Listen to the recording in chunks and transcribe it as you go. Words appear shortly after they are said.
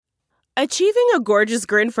Achieving a gorgeous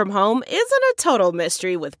grin from home isn't a total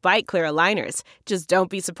mystery with Byte Clear aligners. Just don't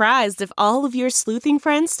be surprised if all of your sleuthing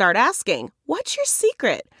friends start asking, "What's your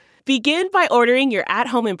secret?" Begin by ordering your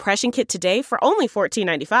at-home impression kit today for only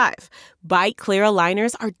 $14.95. Byte Clear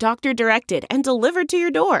aligners are doctor-directed and delivered to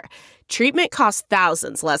your door. Treatment costs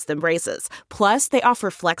thousands less than braces. Plus, they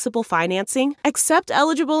offer flexible financing, accept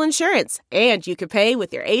eligible insurance, and you can pay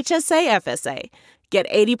with your HSA FSA. Get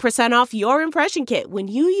 80% off your impression kit when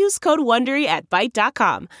you use code WONDERY at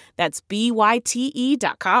Byte.com. That's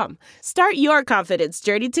BYTE.com. Start your confidence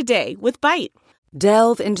journey today with Byte.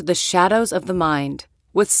 Delve into the shadows of the mind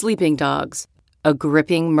with Sleeping Dogs, a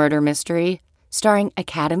gripping murder mystery starring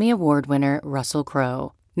Academy Award winner Russell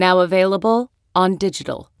Crowe. Now available on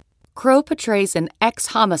digital. Crowe portrays an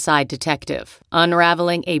ex-homicide detective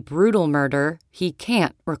unraveling a brutal murder he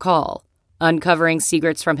can't recall. Uncovering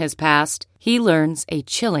secrets from his past, he learns a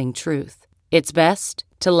chilling truth. It's best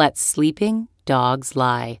to let sleeping dogs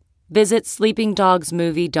lie. Visit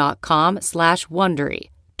sleepingdogsmovie.com/Wondery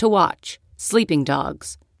to watch Sleeping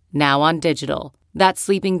Dogs, now on digital. That's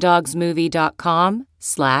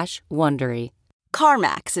sleepingdogsmovie.com/Wondery.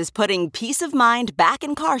 CarMax is putting peace of mind back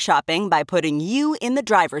in car shopping by putting you in the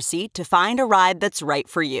driver's seat to find a ride that's right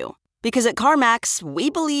for you. Because at CarMax, we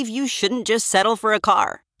believe you shouldn't just settle for a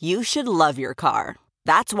car. You should love your car.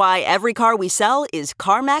 That's why every car we sell is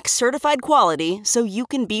CarMax certified quality, so you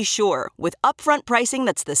can be sure with upfront pricing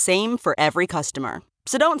that's the same for every customer.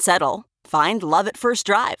 So don't settle. Find love at first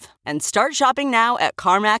drive and start shopping now at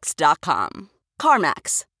CarMax.com.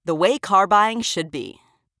 CarMax, the way car buying should be.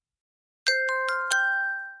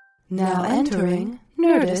 Now entering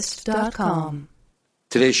Nerdist.com.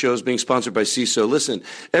 Today's show is being sponsored by CISO. Listen,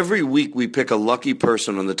 every week we pick a lucky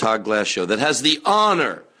person on the Todd Glass Show that has the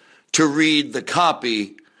honor to read the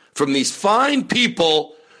copy from these fine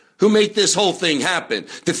people who make this whole thing happen.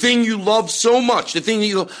 The thing you love so much, the thing that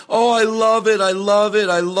you go, oh, I love it, I love it,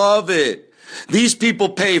 I love it. These people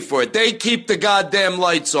pay for it. They keep the goddamn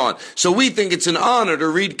lights on. So we think it's an honor to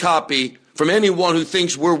read copy from anyone who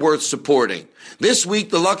thinks we're worth supporting. This week,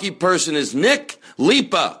 the lucky person is Nick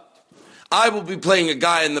Lipa. I will be playing a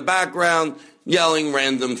guy in the background yelling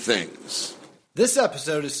random things. This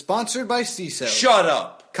episode is sponsored by CISO. Shut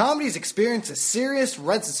up. Comedy's experienced a serious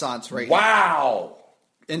renaissance right Wow. now.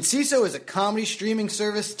 And CISO is a comedy streaming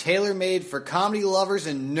service tailor-made for comedy lovers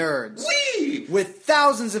and nerds. Whee! With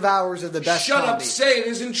thousands of hours of the best Shut comedy. up, say it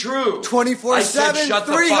isn't true. 24/7,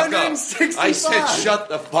 365. I said shut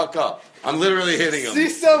the fuck up. I'm literally hitting him.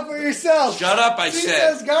 CISO for yourself. Shut up, I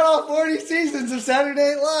said. CISO's got all 40 seasons of Saturday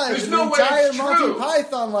Night Live. There's no way entire it's Monty true.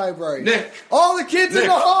 Python library. Nick. All the kids in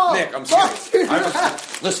the hall. Nick, I'm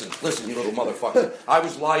serious. Listen, you little motherfucker. I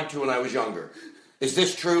was lied to when I was younger. Is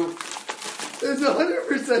this true? It's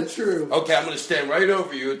 100% true. Okay, I'm going to stand right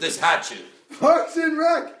over you with this hatchet. Parks and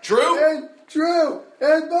Rec. True? And true.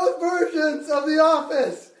 And both versions of The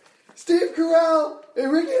Office. Steve Carell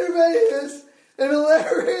and Ricky Gervais and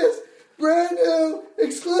hilarious, brand new,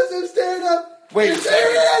 exclusive stand-up. Wait, it's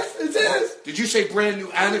his. Did you say brand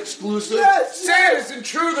new and exclusive? Yes. Say it isn't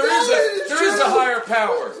true. There is a higher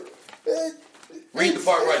power. Read the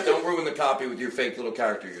part right. Don't ruin the copy with your fake little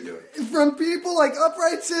character you're doing. From people like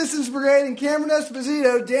Upright Citizens Brigade and Cameron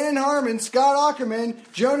Esposito, Dan Harmon, Scott Aukerman,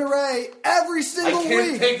 Jonah Ray, every single week. I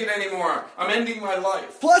can't take it anymore. I'm ending my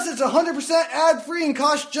life. Plus, it's 100% ad-free and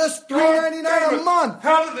costs just $3.99 a month.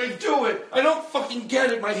 How do they do it? I don't fucking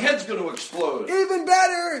get it. My head's going to explode. Even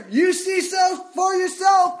better, use CISO for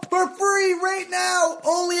yourself for free right now,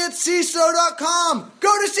 only at CISO.com.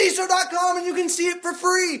 Go to CISO.com and you can see it for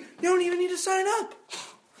free. You don't even need to sign up.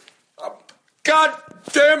 God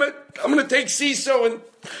damn it. I'm going to take CISO and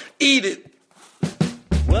eat it.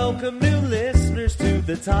 Welcome new listeners to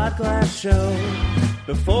the Todd Glass Show.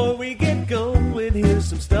 Before we get going, here's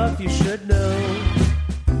some stuff you should know.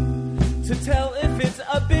 To tell if it's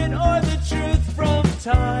a bit or the truth from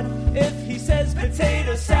Todd. If he says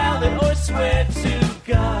potato salad or swear to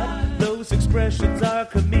God. Those expressions are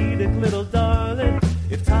comedic, little darling.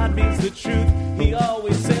 If Todd means the truth, he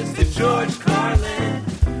always says to George Carlin.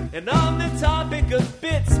 And on the topic of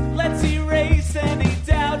bits, let's erase any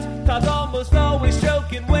doubt. Todd's almost always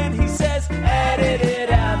joking when he says, edit it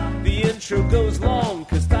out. The intro goes long,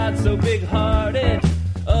 cause Todd's so big-hearted.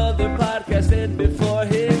 Other podcasts end before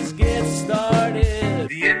his gets started.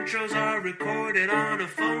 The intros are recorded on a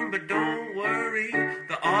phone, but don't worry.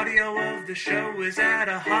 The audio of the show is at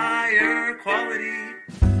a higher quality.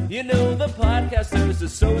 You know the Podcasters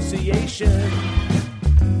Association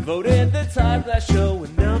voted the Todd Glass Show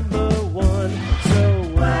 #1. So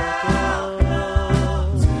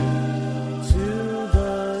welcome to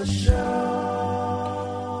the show.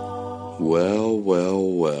 Well, well,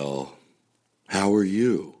 well. How are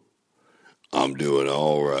you? I'm doing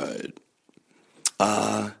all right.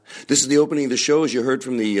 This is the opening of the show, as you heard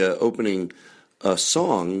from the opening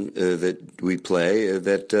song that we play,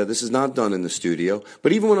 that this is not done in the studio.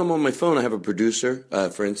 But even when I'm on my phone, I have a producer,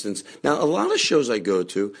 for instance. Now, a lot of shows I go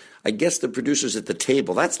to, I guess the producer's at the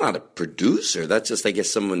table. That's not a producer. That's just, I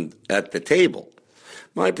guess, someone at the table.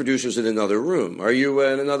 My producer's in another room. Are you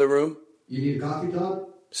in another room? You need coffee, Todd?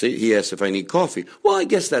 See, he asked if I need coffee. Well, I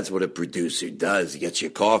guess that's what a producer does. He gets you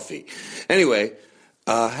coffee. Anyway,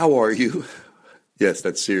 how are you? Yes,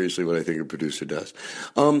 that's seriously what I think a producer does.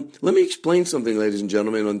 Let me explain something, ladies and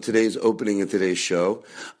gentlemen, on today's opening of today's show.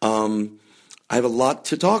 I have a lot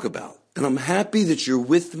to talk about, and I'm happy that you're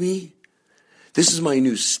with me. This is my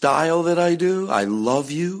new style that I do. I love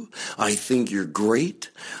you. I think you're great.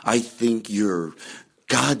 I think you're,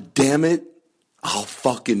 God damn it, I'll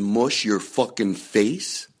fucking mush your fucking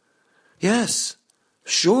face. Yes,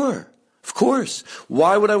 sure, of course.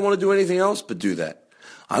 Why would I want to do anything else but do that?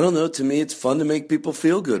 I don't know. To me, it's fun to make people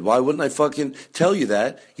feel good. Why wouldn't I fucking tell you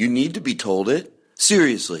that? You need to be told it.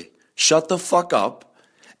 Seriously, shut the fuck up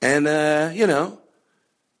and,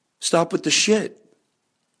 stop with the shit.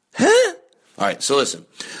 Huh? All right, so listen.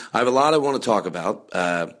 I have a lot I want to talk about.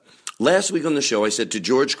 Last week on the show, I said to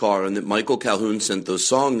George Carlin that Michael Calhoun sent those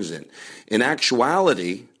songs in. In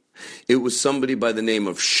actuality, it was somebody by the name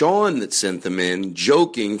of Sean that sent them in,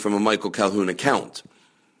 joking from a Michael Calhoun account.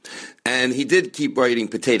 And he did keep writing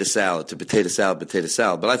potato salad to potato salad,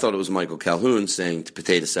 but I thought it was Michael Calhoun saying to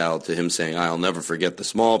potato salad to him saying, I'll never forget the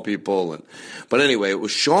small people. But anyway, it was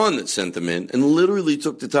Sean that sent them in and literally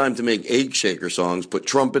took the time to make Egg Shaker songs, put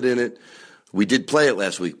trumpet in it. We did play it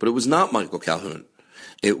last week, but it was not Michael Calhoun.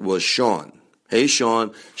 It was Sean. Hey,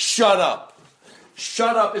 Sean. Shut up.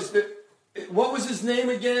 Shut up. What was his name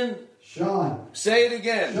again? Sean. Say it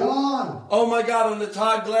again. Sean. Oh, my God. On the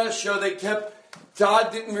Todd Glass show,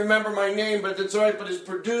 Todd didn't remember my name, but that's all right. But his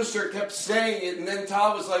producer kept saying it, and then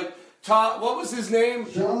Todd was like, Todd, what was his name?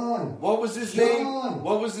 Sean. What was his Sean. name?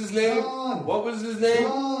 What was his name? Sean. What was his name?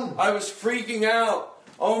 Sean. I was freaking out.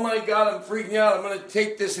 Oh, my God, I'm freaking out. I'm going to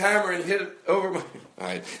take this hammer and hit it over my... All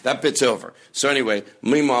right, that bit's over. So anyway,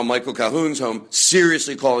 meanwhile, Michael Calhoun's home,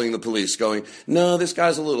 seriously calling the police, going, no, this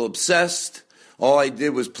guy's a little obsessed. All I did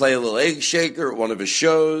was play a little Egg Shaker at one of his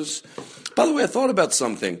shows. By the way, I thought about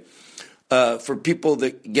something. For people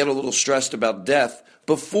that get a little stressed about death,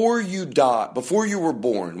 before you were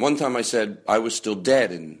born, one time I said I was still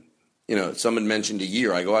dead, and someone mentioned a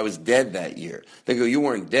year. I go, I was dead that year. They go, you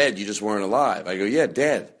weren't dead, you just weren't alive. I go, yeah,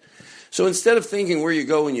 dead. So instead of thinking where you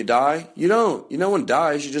go when you die, you don't. No one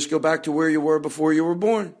dies, you just go back to where you were before you were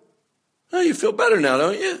born. Oh, you feel better now,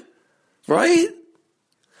 don't you? Right?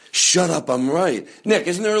 Shut up, I'm right. Nick,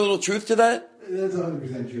 isn't there a little truth to that? That's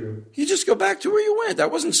 100% true. You just go back to where you went.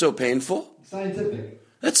 That wasn't so painful. Scientific.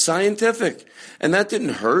 That's scientific. And that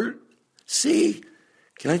didn't hurt. See,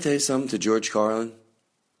 can I tell you something to George Carlin?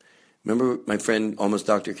 Remember my friend, almost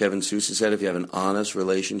Dr. Kevin Sousa said, if you have an honest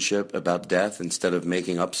relationship about death, instead of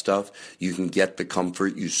making up stuff, you can get the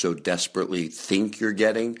comfort you so desperately think you're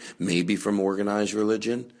getting, maybe from organized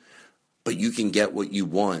religion, but you can get what you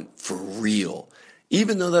want for real.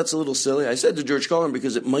 Even though that's a little silly, I said to George Carlin,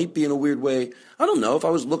 because it might be in a weird way, I don't know, if I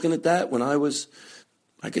was looking at that when I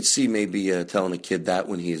could see maybe telling a kid that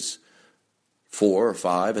when he's 4 or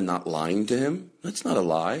 5 and not lying to him. That's not a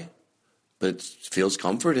lie, but it feels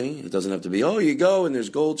comforting. It doesn't have to be, oh, you go and there's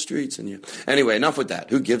gold streets. Anyway, enough with that.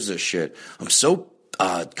 Who gives a shit? I'm so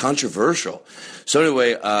controversial. So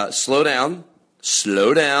anyway, slow down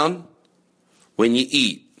when you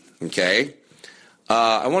eat, okay?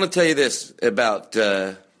 I want to tell you this about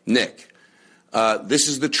Nick. This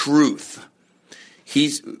is the truth.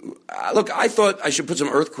 Look, I thought I should put some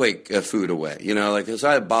earthquake food away. Because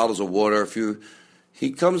I had bottles of water, he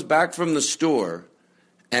comes back from the store,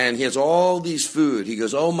 and he has all these food. He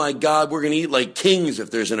goes, oh, my God, we're going to eat like kings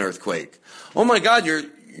if there's an earthquake. Oh, my God, you're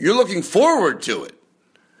looking forward to it.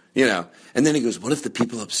 And then he goes, what if the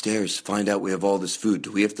people upstairs find out we have all this food?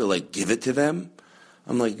 Do we have to, give it to them?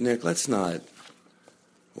 I'm like, Nick, let's not.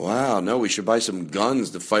 Wow, no, we should buy some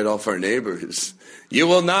guns to fight off our neighbors. You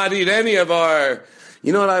will not eat any of our...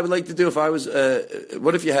 You know what I would like to do if I was...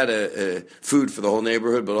 what if you had a food for the whole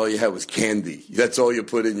neighborhood, but all you had was candy? That's all you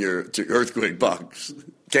put in your earthquake box.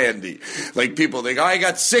 Candy. Like people think, I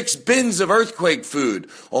got 6 bins of earthquake food.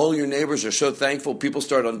 All your neighbors are so thankful. People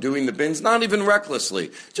start undoing the bins, not even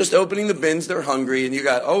recklessly. Just opening the bins, they're hungry, and you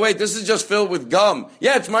got, oh, wait, this is just filled with gum.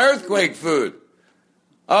 Yeah, it's my earthquake food.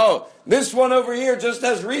 Oh, this one over here just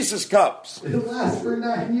has Reese's cups. It'll last for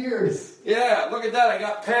 9 years. Yeah, look at that. I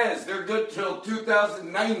got Pez. They're good till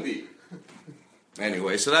 2090.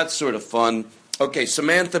 Anyway, so that's sort of fun. Okay,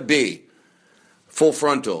 Samantha Bee, Full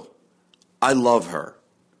Frontal. I love her.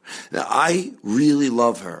 Now, I really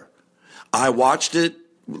love her. I watched it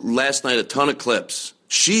last night, a ton of clips.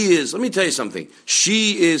 She is, let me tell you something,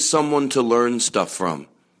 she is someone to learn stuff from.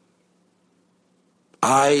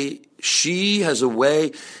 She has a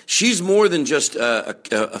way, she's more than just,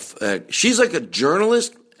 she's like a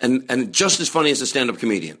journalist and just as funny as a stand-up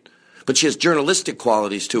comedian. But she has journalistic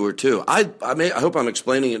qualities to her, too. I hope I'm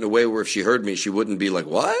explaining it in a way where if she heard me, she wouldn't be like,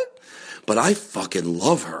 what? But I fucking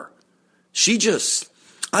love her.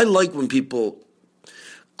 I like when people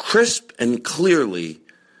crisp and clearly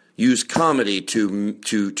use comedy to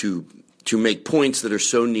make points that are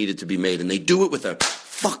so needed to be made, and they do it with a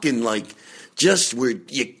fucking just where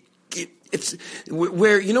it's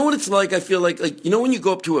where you know what it's like. I feel like you know when you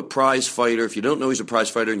go up to a prize fighter, if you don't know he's a prize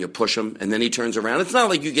fighter, and you push him, and then he turns around. It's not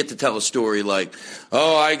like you get to tell a story like,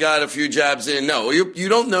 oh, I got a few jabs in. No, you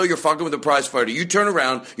don't know you're fucking with a prize fighter. You turn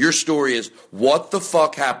around, your story is what the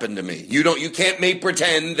fuck happened to me. You can't make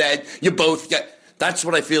pretend that you both get. That's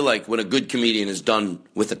what I feel like when a good comedian is done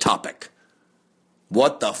with a topic.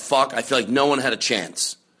 What the fuck? I feel like no one had a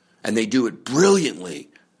chance. And they do it brilliantly.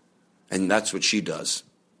 And that's what she does.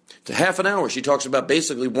 To half an hour, she talks about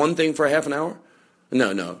basically one thing for a half an hour?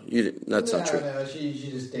 No, that's not true. No,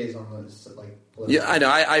 she just stays on this, yeah, I know.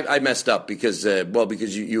 I messed up because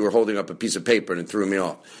you were holding up a piece of paper and it threw me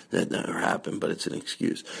off. That never happened, but it's an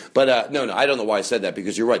excuse. But no, I don't know why I said that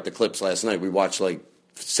because you're right. The clips last night, we watched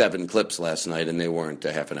 7 clips last night, and they weren't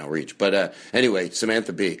a half an hour each. But anyway,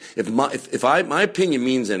 Samantha Bee. If my opinion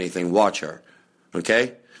means anything, watch her,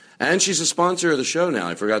 okay? And she's a sponsor of the show now.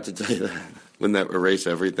 I forgot to tell you that. Wouldn't that erase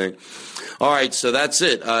everything? All right, so that's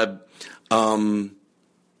it.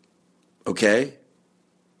 Okay.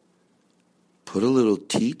 Put a little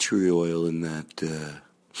tea tree oil in that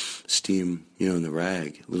steam, in the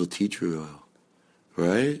rag. A little tea tree oil,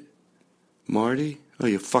 right, Marty? Oh,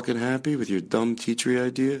 you fucking happy with your dumb tea tree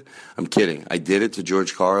idea? I'm kidding. I did it to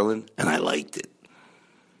George Carlin, and I liked it.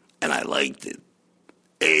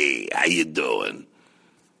 Hey, how you doing?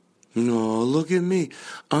 No, look at me.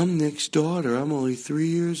 I'm Nick's daughter. I'm only 3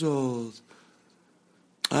 years old.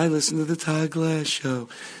 I listen to the Todd Glass show.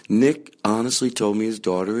 Nick honestly told me his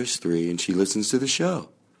daughter is 3, and she listens to the show.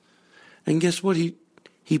 And guess what? He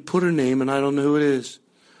put her name, and I don't know who it is.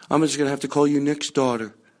 I'm just going to have to call you Nick's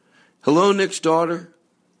daughter. Hello, Nick's daughter.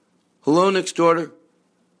 Hello, Nick's daughter.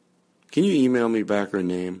 Can you email me back her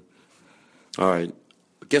name? All right.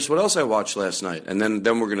 Guess what else I watched last night? And then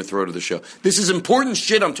we're going to throw to the show. This is important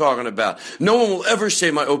shit I'm talking about. No one will ever say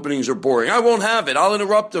my openings are boring. I won't have it. I'll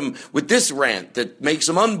interrupt them with this rant that makes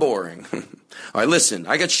them unboring. All right, listen.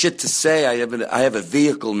 I got shit to say. I have a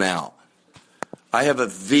vehicle now. I have a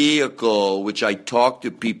vehicle which I talk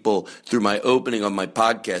to people through my opening on my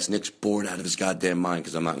podcast. Nick's bored out of his goddamn mind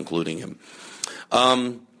because I'm not including him.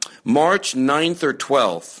 March 9th or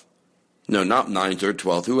 12th. No, not 9th or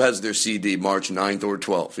 12th. Who has their CD March 9th or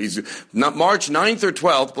 12th? He's not March 9th or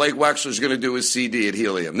 12th. Blake Wexler's going to do his CD at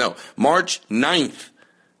Helium. No, March 9th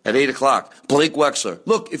at 8 o'clock. Blake Wexler.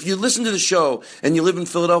 Look, if you listen to the show and you live in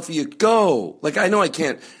Philadelphia, go. I know I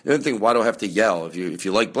can't. I don't think, why do I have to yell? If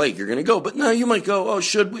you like Blake, you're going to go. But no, you might go, oh,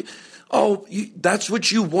 should we? Oh, that's what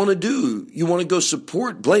you want to do. You want to go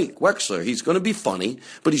support Blake Wexler. He's going to be funny,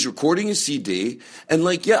 but he's recording his CD. And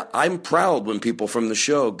I'm proud when people from the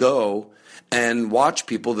show go and watch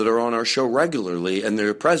people that are on our show regularly and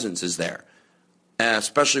their presence is there.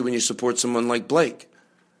 Especially when you support someone like Blake.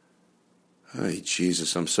 Oh,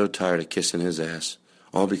 Jesus, I'm so tired of kissing his ass.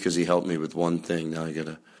 All because he helped me with one thing. Now I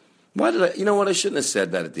gotta... You know what? I shouldn't have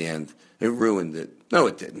said that at the end. It ruined it. No,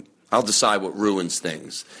 it didn't. I'll decide what ruins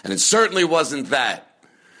things. And it certainly wasn't that.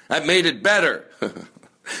 That made it better.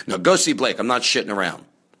 No, go see Blake. I'm not shitting around.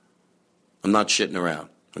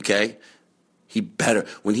 Okay? He better.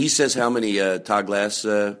 When he says how many Todd Glass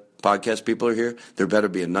podcast people are here, there better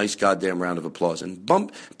be a nice goddamn round of applause. And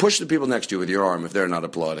push the people next to you with your arm if they're not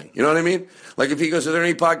applauding. You know what I mean? If he goes, are there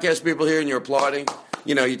any podcast people here and you're applauding?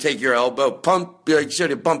 You take your elbow, pump,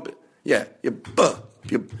 you bump it.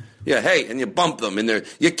 Yeah, hey, and you bump them in their,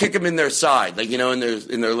 you kick them in their side,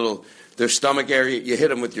 in their stomach area, you hit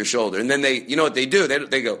them with your shoulder. And then you know what they do?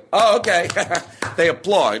 They go, oh, okay. They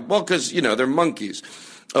applaud. Well, because, they're monkeys.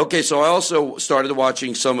 Okay, so I also started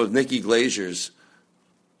watching some of Nikki Glazer's.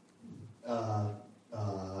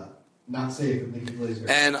 Not safe with Nikki Glazer.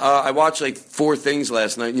 And I watched 4 things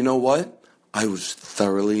last night. You know what? I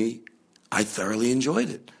thoroughly enjoyed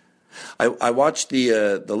it. I watched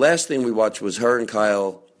the last thing we watched was her and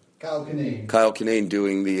Kyle Kinane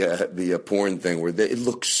doing the porn thing where it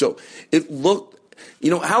looked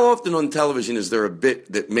how often on television is there a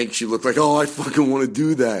bit that makes you look like, oh, I fucking want to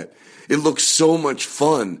do that? It looks so much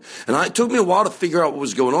fun. And it took me a while to figure out what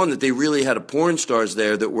was going on, that they really had porn stars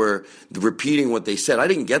there that were repeating what they said. I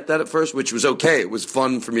didn't get that at first, which was okay. It was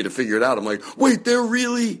fun for me to figure it out. I'm like, wait, they're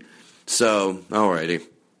really... So, alrighty.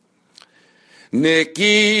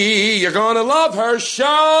 Nikki, you're gonna love her show!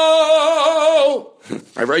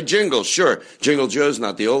 I write jingles, sure. Jingle Joe's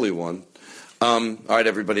not the only one. All right,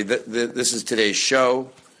 everybody, this is today's show.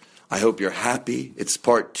 I hope you're happy. It's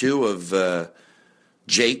part 2 of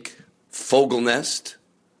Jake Fogelnest.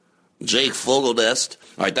 Jake Fogelnest.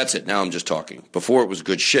 All right, that's it. Now I'm just talking. Before it was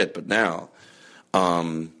good shit, but now.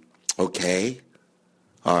 Okay.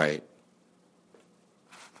 All right.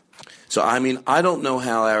 So, I don't know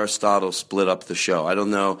how Aristotle split up the show. I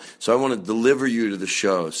don't know. So I want to deliver you to the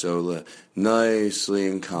show. So nicely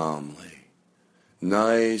and calmly.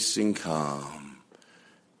 Nice and calm.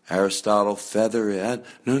 Aristotle, feather it.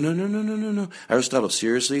 No. Aristotle,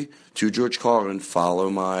 seriously, to George Carlin, follow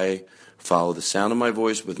the sound of my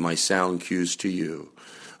voice with my sound cues to you.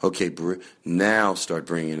 Okay, now start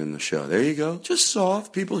bringing in the show. There you go. Just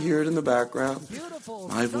soft. People hear it in the background. Beautiful.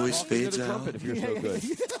 My voice fades out. Trumpet if you're so good.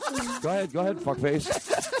 Go ahead,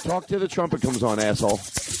 fuckface. Talk till the trumpet comes on, asshole.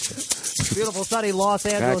 Beautiful sunny Los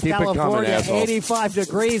Angeles, keep it coming, California. asshole. 85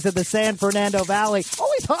 degrees in the San Fernando Valley.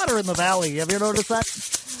 Always hotter in the valley. Have you noticed that?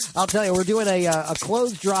 I'll tell you, we're doing a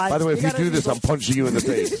closed drive. By the way, if you do this, I'm punching you in the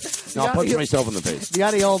face. No, I'll punch myself in the face. If you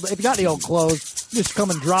got any old clothes, just come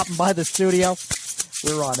and drop them by the studio.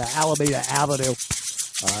 We're on Alameda Avenue,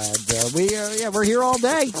 and we're here all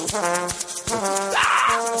day.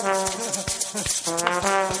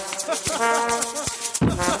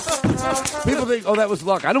 People think, oh, that was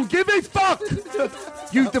luck. I don't give a fuck.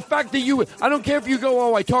 The fact that I don't care if you go,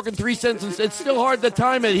 oh, I talk in 3 sentences. It's still hard to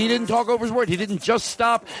time it. He didn't talk over his word. He didn't just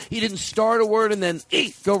stop. He didn't start a word and then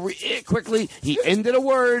go quickly. He ended a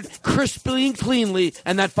word crisply and cleanly,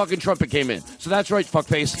 and that fucking trumpet came in. So that's right,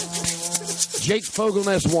 fuckface. Jake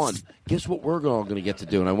Fogelnest won. Guess what we're all going to get to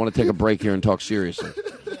do? And I want to take a break here and talk seriously.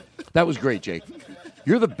 That was great, Jake.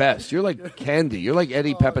 You're the best. You're like candy. You're like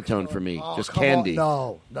Eddie Pepitone for me. Just candy.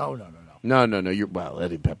 No. No. You're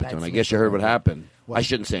Eddie Pepitone. I guess you heard what happened. What? I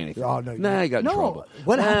shouldn't say anything. Oh, no, I got in trouble.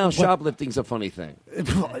 What happened? Shoplifting's a funny thing. You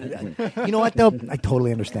know what, though? I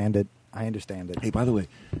totally understand it. Hey, by the way,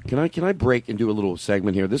 can I break and do a little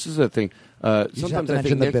segment here? This is a thing. Sometimes I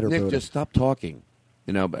think Nick just stop talking.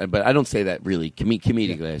 But I don't say that really.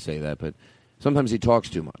 Comedically, I say that. But sometimes he talks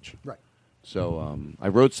too much. Right. So I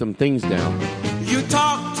wrote some things down. You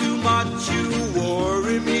talk too much, you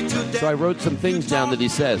worry me to death. So I wrote some things down that he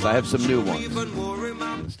says. I have some new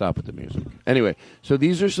ones. Stop with the music. Anyway, so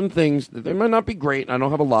these are some things. They might not be great. I don't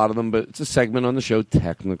have a lot of them, but it's a segment on the show.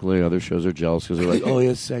 Technically, other shows are jealous because they're like, oh, he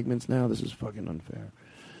has segments now. This is fucking unfair.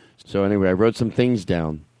 So anyway, I wrote some things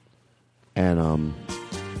down, and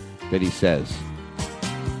that he says.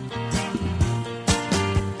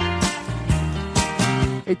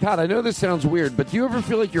 Hey, Todd, I know this sounds weird, but do you ever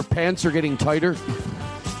feel like your pants are getting tighter?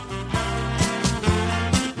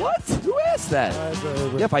 What? Who asked that?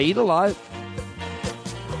 Yeah, if I eat a lot.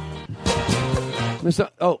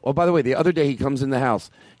 By the way, the other day he comes in the house.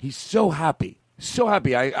 He's so happy. So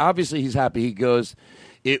happy. Obviously, he's happy. He goes,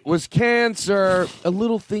 it was cancer. A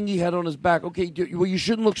little thing he had on his back. Okay, well, you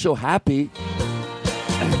shouldn't look so happy.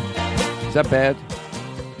 Is that bad?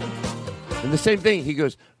 And the same thing, he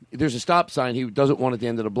goes, there's a stop sign he doesn't want at the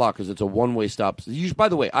end of the block because it's a one-way stop. By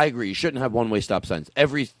the way, I agree. You shouldn't have one-way stop signs.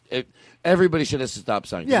 Everybody should have a stop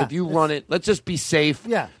sign. Yeah, if you run it, let's just be safe.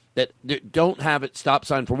 Yeah. That don't have it stop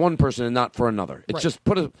sign for one person and not for another. It's just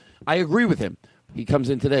I agree with him. He comes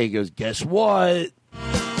in today. He goes, guess what?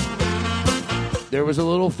 There was a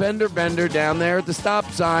little fender bender down there at the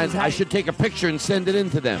stop sign. I should take a picture and send it in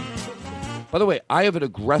to them. By the way, I have an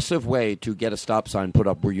aggressive way to get a stop sign put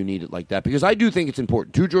up where you need it like that because I do think it's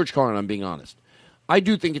important. To George Carlin, I'm being honest. I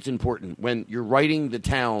do think it's important when you're writing the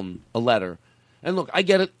town a letter. And look, I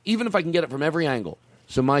get it, even if I can get it from every angle.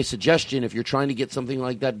 So my suggestion, if you're trying to get something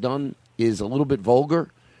like that done, is a little bit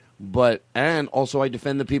vulgar. And also I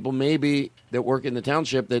defend the people maybe that work in the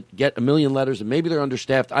township that get a million letters and maybe they're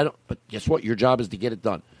understaffed. But guess what? Your job is to get it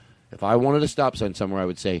done. If I wanted a stop sign somewhere, I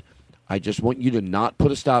would say, I just want you to not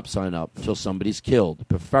put a stop sign up until somebody's killed,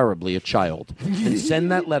 preferably a child. And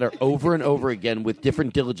send that letter over and over again with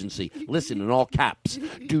different diligency. Listen, in all caps.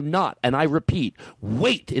 Do not, and I repeat,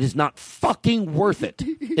 wait. It is not fucking worth it.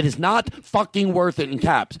 It is not fucking worth it in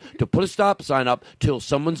caps to put a stop sign up till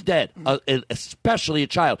someone's dead, especially a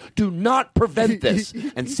child. Do not prevent this.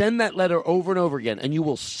 And send that letter over and over again, and you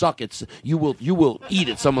will suck it. You will eat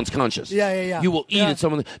at someone's conscience. Yeah. You will eat at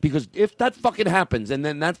someone, because if that fucking happens, and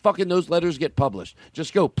then that fucking those letters get published,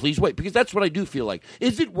 just go, please wait, because that's what I do feel like.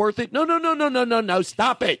 Is it worth it? No,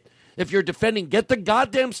 stop it. If you're defending, get the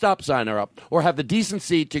goddamn stop signer up, or have the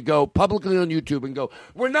decency to go publicly on YouTube and go,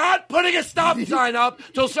 we're not putting a stop sign up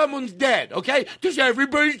till someone's dead, okay? Does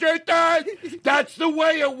everybody get that? That's the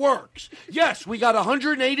way it works. Yes, we got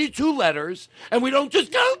 182 letters, and we don't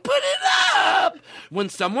just go put it up. When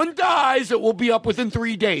someone dies, it will be up within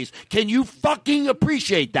 3 days. Can you fucking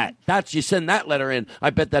appreciate that? You send that letter in, I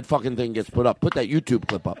bet that fucking thing gets put up. Put that YouTube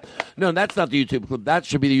clip up. No, that's not the YouTube clip. That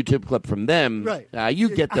should be the YouTube clip from them. Right.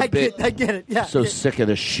 You get the bit. I get it. Yeah. So sick of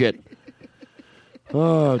this shit.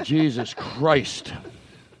 Oh, Jesus Christ.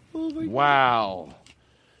 Wow.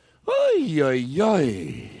 Ay, ay,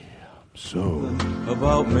 ay. So.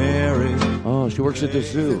 About Mary. Oh, she works at the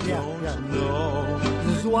zoo. Yeah.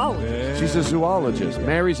 She's a zoologist. She's a zoologist.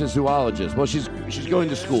 Mary's a zoologist. Well, she's going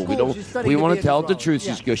to school. We want to tell the truth.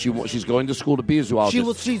 Yeah. She's going to school to be a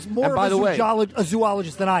zoologist. She's more of a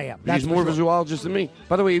zoologist than I am. She's more of a zoologist than me.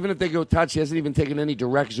 By the way, even if they go, Todd, she hasn't even taken any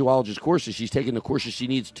direct zoologist courses. She's taken the courses she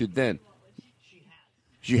needs to then.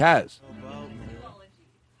 She has.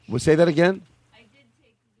 Well, say that again?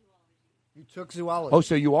 You took zoology. Oh,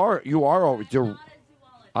 so you are already.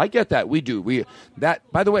 I get that. We do.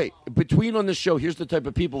 By the way, between on this show, here's the type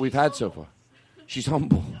of people we've had so far. She's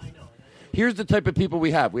humble. Here's the type of people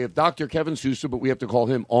we have. We have Dr. Kevin Sousa, but we have to call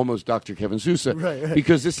him almost Dr. Kevin Sousa. Right.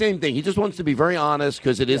 Because the same thing. He just wants to be very honest,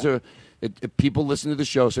 because it is people listen to the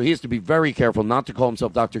show, so he has to be very careful not to call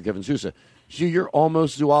himself Dr. Kevin Sousa. So you're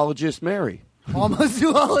almost zoologist Mary. Almost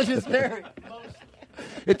zoologist Mary.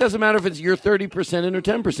 It doesn't matter if it's you're 30% in or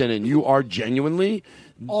 10% in. You are genuinely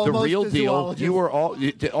almost the real deal. Zoologist. You are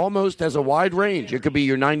almost has a wide range. It could be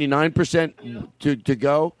your 99% to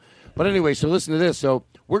go. But anyway, so listen to this. So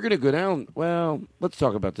we're going to go down. Well, let's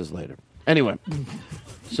talk about this later. Anyway,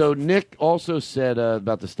 so Nick also said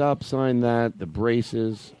about the stop sign, the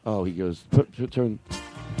braces. Oh, he goes, turn.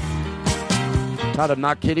 Todd, I'm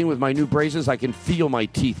not kidding. With my new braces, I can feel my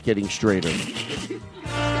teeth getting straighter.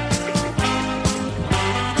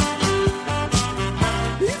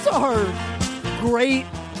 Are great,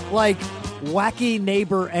 wacky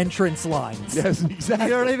neighbor entrance lines. Yes, exactly.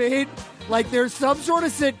 You know what I mean? Like there's some sort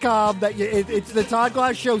of sitcom that it's the Todd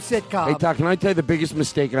Glass Show sitcom. Hey, Todd, can I tell you the biggest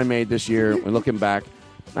mistake I made this year when looking back?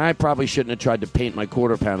 I probably shouldn't have tried to paint my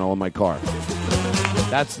quarter panel on my car.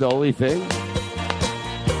 That's the only thing. And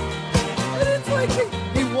it's like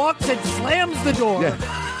he walks and slams the door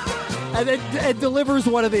and then delivers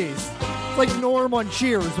one of these. It's like Norm on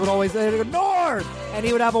Cheers would always say, Norm! And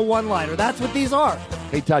he would have a one-liner. That's what these are.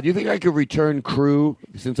 Hey, Todd, do you think I could return Crew,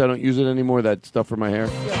 since I don't use it anymore, that stuff for my hair?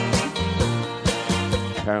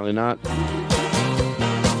 Yeah. Apparently not.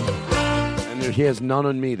 And he has none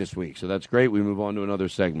on me this week, so that's great. We move on to another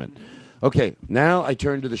segment. Okay, now I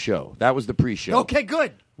turn to the show. That was the pre-show. Okay,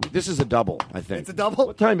 good. This is a double, I think. It's a double?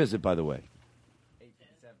 What time is it, by the way?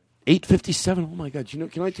 8:57. Oh, my God.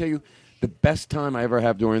 Can I tell you, the best time I ever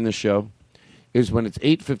have during this show is when it's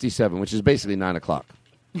 8:57, which is basically 9 o'clock.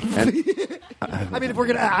 And I mean, if we're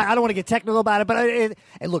gonna, I don't want to get technical about it, but and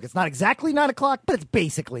look, it's not exactly 9 o'clock, but it's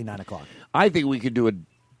basically 9 o'clock. I think we could do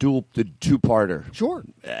the two-parter. Sure.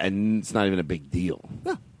 And it's not even a big deal.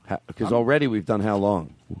 Yeah. Because already we've done how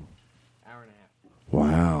long? Hour and a half.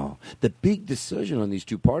 Wow. The big decision on these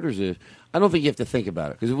two-parters is, I don't think you have to think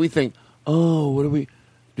about it. Because if we think, what do we...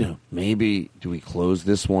 maybe do we close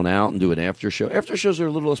this one out and do an after show? After shows are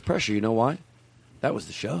a little less pressure. You know why? That was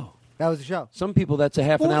the show. That was the show. Some people, that's a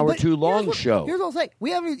half an hour too long show. Here's what I'll say: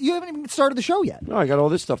 you haven't even started the show yet. No, I got all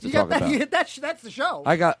this stuff to talk about. That's the show.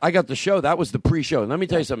 I got the show. That was the pre-show. And let me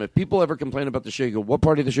tell you something. If people ever complain about the show, you go, "What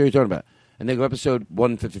part of the show are you talking about?" And they go, "Episode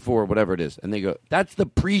 154 or whatever it is," and they go, "That's the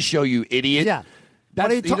pre-show, you idiot." Yeah. Talk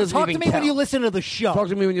to me when you listen to the show. Talk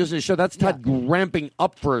to me when you listen to the show. That's Todd ramping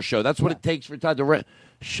up for a show. That's what it takes for Todd to ramp.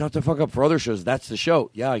 Shut the fuck up for other shows. That's the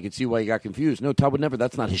show. Yeah, I can see why you got confused. No, Todd would never.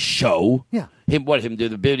 That's not his show. Yeah. Him do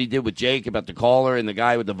the bit he did with Jake about the caller and the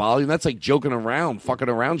guy with the volume. That's like joking around, fucking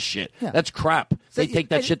around shit. Yeah. That's crap. They take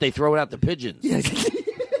that shit, they throw it out to pigeons. Yeah.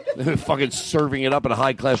 fucking serving it up at a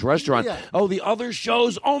high-class restaurant. Yeah. Oh, the other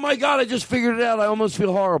shows, oh, my God, I just figured it out. I almost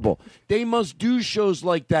feel horrible. They must do shows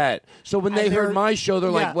like that. So when they heard my show, they're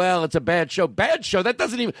like, well, it's a bad show. Bad show? That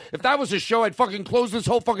doesn't even... If that was a show, I'd fucking close this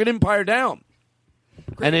whole fucking empire down.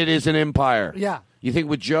 Great. And it is an empire. Yeah. You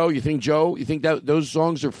think you think that those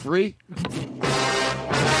songs are free?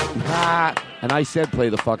 And I said play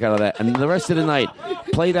the fuck out of that. And the rest of the night,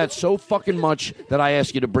 play that so fucking much that I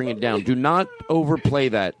ask you to bring it down. Do not overplay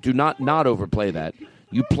that. Do not overplay that.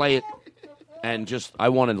 You play it, and just, I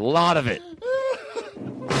wanted a lot of it.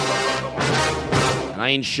 And I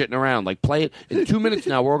ain't shitting around. Like, play it. In 2 minutes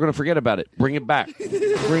now, we're all going to forget about it. Bring it back.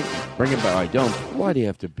 Bring it back. I don't. Why do you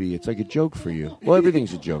have to be? It's like a joke for you. Well,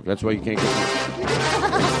 everything's a joke. That's why you can't get...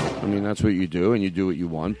 I mean, that's what you do, and you do what you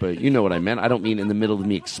want, but you know what I meant. I don't mean in the middle of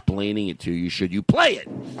me explaining it to you, should you play it.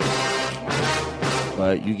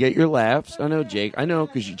 But you get your laughs. I know, Jake. I know,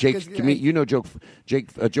 because Jake, you know Joke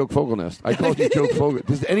Fogelnest. I called you Joke Fogel.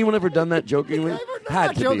 Has anyone ever done that jokingly?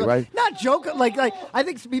 Had to be, right? Not joke. Like I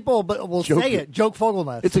think some people will say it. Joke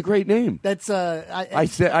Fogelnest. It's a great name. That's I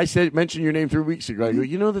said mention your name 3 weeks ago. I go,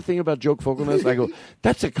 you know the thing about Joke Fogelnest? I go,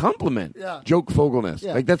 that's a compliment. Yeah. Joke Fogelnest.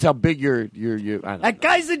 Yeah. Like that's how big you're. That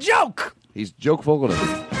guy's a joke. He's Joke Fogelnest.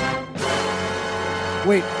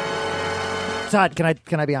 Wait, Todd,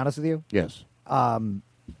 can I be honest with you? Yes.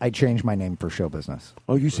 I changed my name for show business.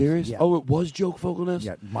 Oh, you serious? Yeah. Oh, it was Joke Fogelnest?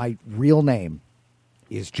 Yeah, my real name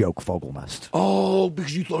is Joke Fogelnest. Oh,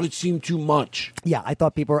 because you thought it seemed too much. Yeah, I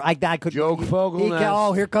thought people were... I could... Joke Fogelnest.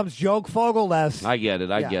 Oh, here comes Joke Fogelnest. I get it.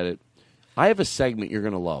 I get it. I have a segment you're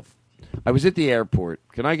going to love. I was at the airport.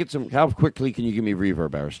 Can I get some... How quickly can you give me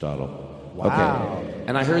reverb, Aristotle? Wow. Okay.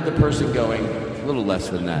 And I heard the person going, a little less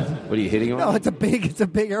than that. What are you hitting on? No, it's a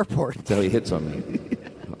big airport. Until he hits on me.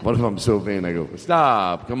 What if I'm so vain? I go,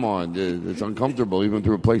 stop, come on. It's uncomfortable even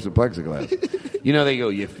through a place of plexiglass. You know, they go,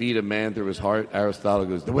 you feed a man through his heart. Aristotle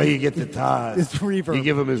goes, the way you get to Todd. It's reverb. You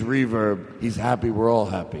give him his reverb. He's happy. We're all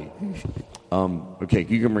happy. Okay,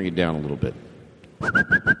 you can bring it down a little bit.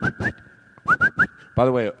 By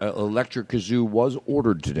the way, electric kazoo was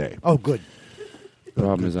ordered today. Oh, good. The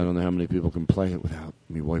problem is I don't know how many people can play it without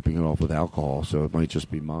me wiping it off with alcohol, so it might just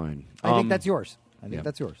be mine. I think that's yours.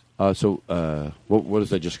 That's yours. What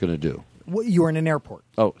was I just going to do? You were in an airport.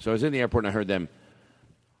 Oh, so I was in the airport and I heard them.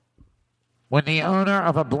 When the owner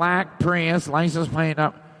of a black Prius license plate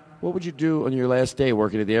up. What would you do on your last day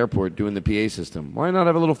working at the airport doing the PA system? Why not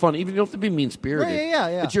have a little fun? Even you don't have to be mean-spirited.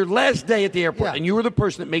 Yeah. It's your last day at the airport, and you were the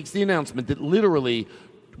person that makes the announcement that literally...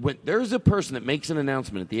 When there's a person that makes an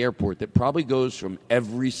announcement at the airport that probably goes from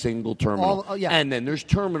every single terminal. And then there's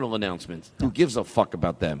terminal announcements. Who gives a fuck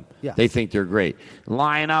about them? Yeah. They think they're great.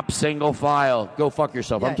 Line up, single file. Go fuck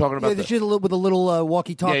yourself. I'm talking about the shit with a little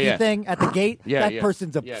walkie-talkie thing at the gate. That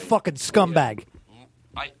person's a fucking scumbag.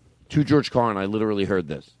 To George Carlin, I literally heard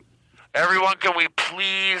this. Everyone, can we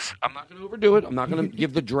please... I'm not going to overdo it. I'm not going to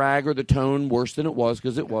give the drag or the tone worse than it was,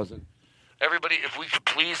 because it wasn't. Everybody, if we could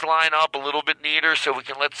please line up a little bit neater so we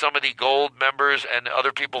can let some of the gold members and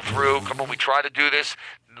other people through. Come on, we try to do this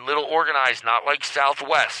a little organized, not like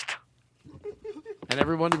Southwest. And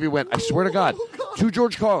everyone of you went, I swear to God, to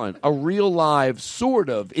George Carlin, a real live, sort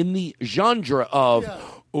of, in the genre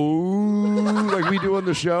of... Ooh, like we do on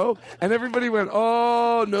the show. And everybody went,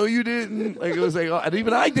 oh, no, you didn't. Like, it was like, oh, and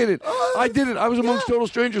even I did it. I did it. I was amongst total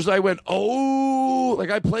strangers. I went, oh, like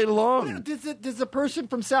I played along. Does the person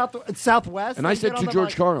from Southwest? And I said to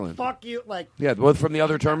George Carlin. Fuck you. Like, yeah, well, from the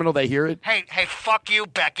other terminal, they hear it. Hey, fuck you,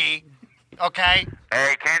 Becky. Okay?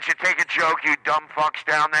 Hey, can't you take a joke, you dumb fucks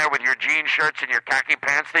down there with your jean shirts and your khaki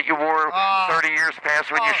pants that you wore 30 years past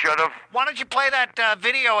when you should have? Why don't you play that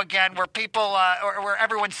video again where people, or where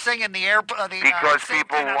everyone's singing the air... because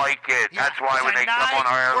people like it. That's why when they come on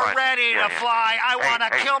our airline. We're ready to fly. I want to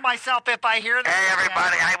kill myself if I hear this. Hey,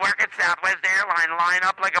 everybody, I work at Southwest Airline. Line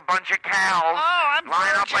up like a bunch of cows. Oh, I'm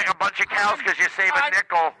Line up like a bunch of cows because you save a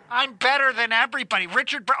nickel. I'm better than everybody.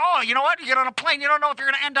 Oh, you know what? You get on a plane, you don't know if you're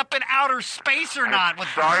going to end up in outer space or not with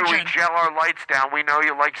Sorry, Virgin. we gel our lights down. We know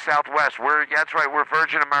you like Southwest. That's right, we're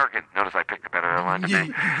Virgin American. Notice I picked a better airline than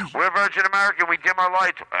me. We're Virgin American. We dim our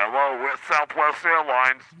lights. Hello, we're Southwest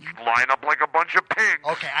Airlines. Line up like a bunch of pigs.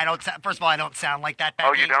 Okay, first of all, I don't sound like that, Becky.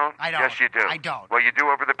 Oh, you don't? I don't. Yes, you do. I don't. Well, you do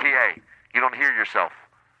over the PA. You don't hear yourself.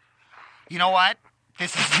 You know what?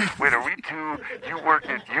 This is... Wait, are we two? You work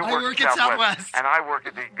at Southwest. And I work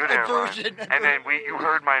at the good airline. And then you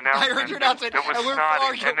heard my announcement. I heard your announcement. It was and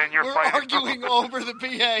snotty. And then we're arguing over the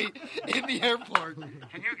PA in the airport.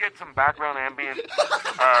 Can you get some background ambient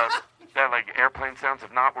like airplane sounds?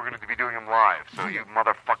 If not, we're going to be doing them live. So you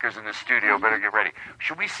motherfuckers in the studio better get ready.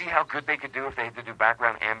 Should we see how good they could do if they had to do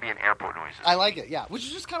background ambient airport noises? I like it, yeah. Which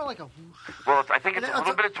is just kind of like a... Well, I think it's a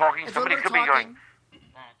little bit of talking. Somebody could be going...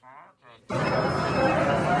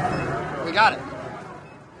 We got it.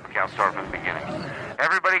 Okay, I'll start from the beginning.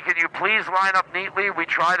 Everybody, can you please line up neatly? We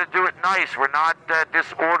try to do it nice. We're not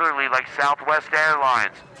disorderly like Southwest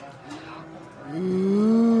Airlines.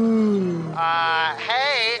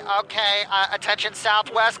 Attention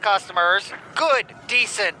Southwest customers. Good,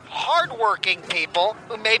 decent, hardworking people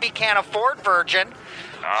who maybe can't afford Virgin.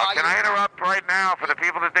 Can I interrupt right now for the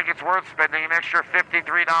people that think it's worth spending an extra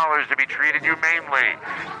 $53 to be treated humanely?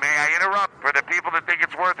 May I interrupt for the people that think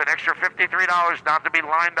it's worth an extra $53 not to be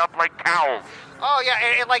lined up like cows? Oh,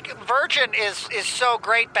 yeah, and like Virgin is so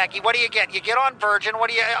great, Becky. What do you get? You get on Virgin.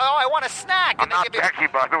 What do you... Oh, I want a snack. I'm not Becky,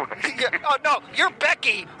 by the way. Oh, no, you're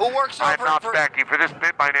Becky, who works over... I'm not Becky. For this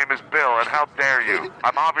bit, my name is Bill, and how dare you?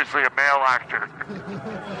 I'm obviously a male actor.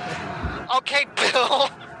 Okay, Bill.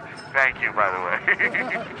 Thank you, by the way.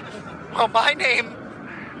 Well, my name...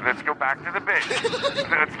 Let's go back to the bit.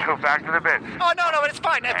 Let's go back to the bit. Oh, no, it's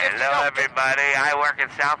fine. Hello, everybody. I work at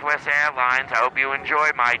Southwest Airlines. I hope you enjoy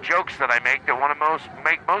my jokes that I make that want to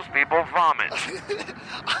make most people vomit.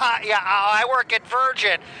 I work at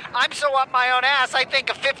Virgin. I'm so up my own ass, I think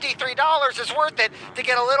 $53 is worth it to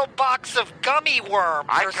get a little box of gummy worms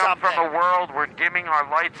or something. I come from a world where dimming our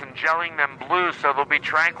lights and gelling them blue so they'll be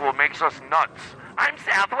tranquil makes us nuts. I'm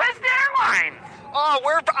Southwest Airlines. Oh,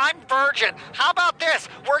 I'm Virgin. How about this?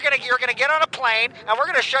 You're gonna get on a plane, and we're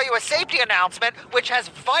gonna show you a safety announcement which has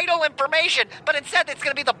vital information, but instead it's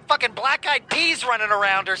gonna be the fucking Black Eyed Peas running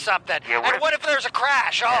around or something. Yeah, and what if there's a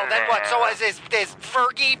crash? Oh, then what? So is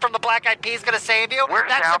Fergie from the Black Eyed Peas gonna save you? We're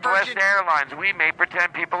Southwest Airlines. We may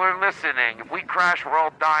pretend people are listening. If we crash, we're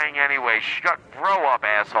all dying anyway. Grow up,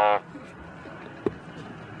 asshole.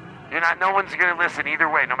 No one's going to listen either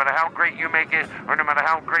way. No matter how great you make it or no matter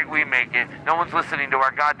how great we make it, no one's listening to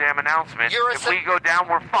our goddamn announcement. If we go down,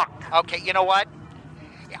 we're fucked. Okay, you know what?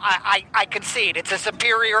 I concede. It's a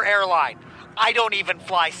superior airline. I don't even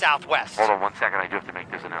fly Southwest. Hold on 1 second. I do have to make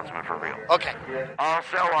this announcement for real. Okay.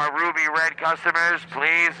 Also, our Ruby Red customers,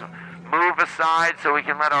 please move aside so we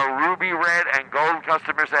can let our Ruby Red and Gold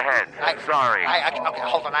customers ahead. Sorry. Okay,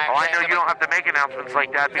 hold on. I know you don't have to make announcements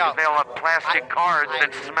like that because they all have plastic cards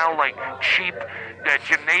that smell like cheap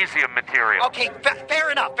gymnasium material. Okay,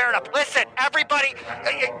 fair enough. Listen, everybody,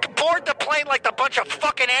 board the plane like the bunch of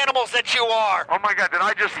fucking animals that you are. Oh my God, did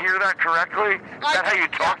I just hear that correctly? Is that how you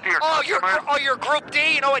talk to your customers? You're Group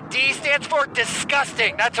D? You know what D stands for?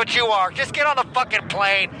 Disgusting. That's what you are. Just get on the fucking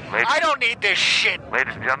plane. I don't need this shit.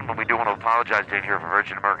 Ladies and gentlemen, we do want to apologize to you here for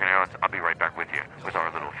Virgin American Airlines. I'll be right back with you with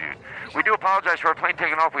our little feud. We do apologize for our plane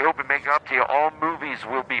taking off. We hope we make it up to you. All movies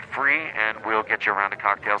will be free, and we'll get you around to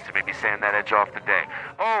cocktails to maybe sand that edge off the day.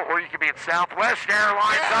 Oh, or you could be at Southwest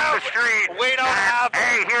Airlines up the street. We don't have...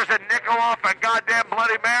 Hey, here's a nickel off a goddamn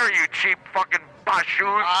Bloody Mary, you cheap fucking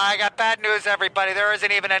bashoes. I got bad news, everybody. There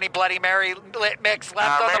isn't even any Bloody Mary mix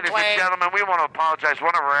left on the plane. Ladies and gentlemen, we want to apologize.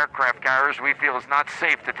 One of our aircraft carriers we feel is not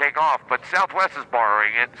safe to take off, but Southwest is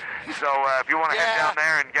borrowing it. So if you want to head down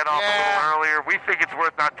there and get off a little earlier, we think it's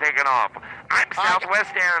worth not taking off. I'm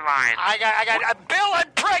Southwest Airlines. I got Bill,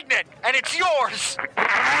 I'm pregnant, and it's yours.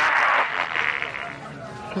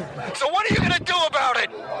 So what are you going to do about it?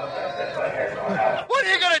 What are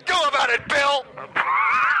you going to do about it, Bill?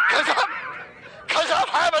 Because I'm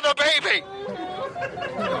having a baby.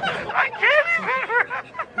 I can't even.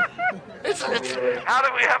 How do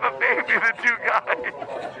we have a baby, the two guys?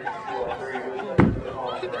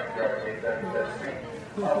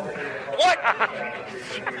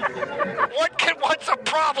 What's the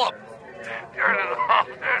problem? Turn it off.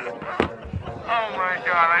 Oh my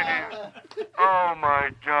God, oh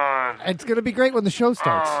my God. It's going to be great when the show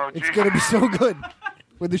starts. It's going to be so good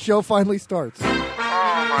when the show finally starts. Oh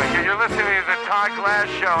my God, you're listening to the Todd Glass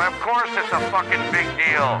Show. Of course it's a fucking big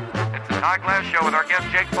deal. It's the Todd Glass Show with our guest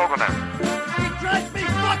Jake Fogelnest. He drives me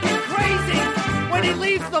fucking crazy when he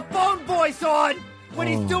leaves the phone voice on when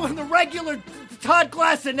he's doing the regular Todd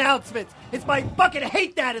Glass announcements. It's my fucking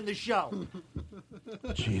hate that in the show.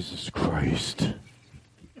 Jesus Christ.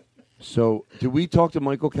 So, did we talk to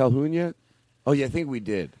Michael Calhoun yet? Oh, yeah, I think we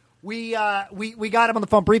did. We got him on the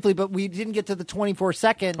phone briefly, but we didn't get to the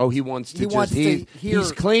 24-second. Oh, he wants to hear.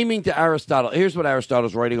 He's claiming to Aristotle. Here's what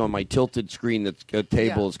Aristotle's writing on my tilted screen. That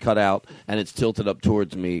table is cut out, and it's tilted up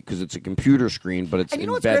towards me because it's a computer screen, but it's embedded. And you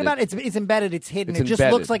know embedded. what's great about it? It's embedded. It's hidden. It's it just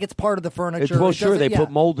embedded. looks like it's part of the furniture. Well, sure, they put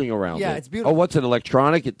molding around it. Yeah, it's beautiful. Oh, what's it,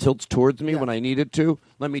 electronic? It tilts towards me when I need it to?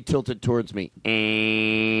 Let me tilt it towards me.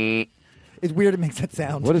 It's weird. It makes that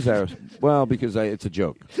sound. What is that? Well, because it's a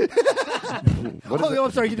joke.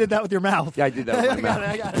 I'm sorry. You did that with your mouth. Yeah, I did that with my mouth.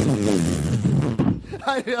 I got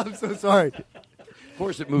it. I'm so sorry. Of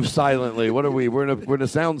course, it moves silently. What are we? We're in a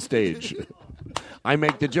sound stage. I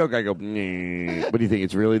make the joke. I go, "Nyeh." What do you think?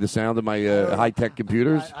 It's really the sound of my high-tech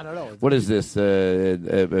computers? I don't know. What is this?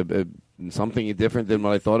 Something different than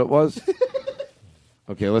what I thought it was?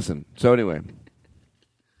 Okay, listen. So anyway.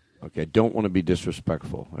 Okay, I don't want to be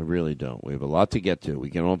disrespectful. I really don't. We have a lot to get to.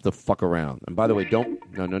 We don't have to fuck around. And by the way, don't.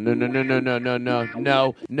 No.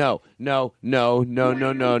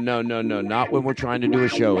 Not when we're trying to do a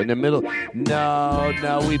show. In the middle.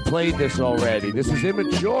 No. We played this already. This is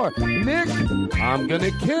immature. Nick, I'm going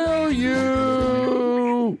to kill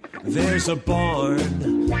you. There's a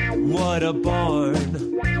barn. What a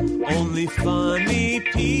barn. Only funny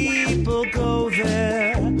people go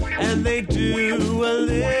there. And they do a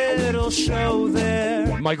little show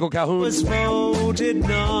there. Michael Calhoun was voted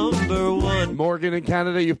number 1. Morgan in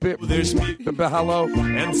Canada, you fit. There's me. Hello.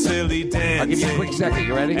 And silly dancing. I'll give you a quick second.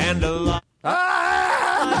 You ready? And a lot of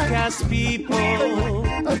podcast people.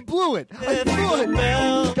 I blew it.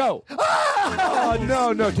 Go.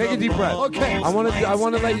 Oh, no. Take a deep breath. Okay. I want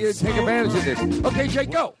to let you take advantage of this. Okay,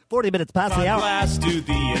 Jake, go. 40 minutes past the hour. Last do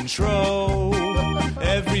the intro.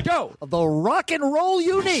 Go. The rock and roll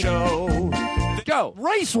you need. Show. Go.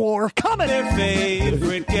 Race war coming. Their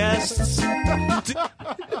favorite guests. Of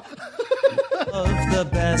the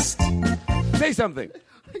best. Say something.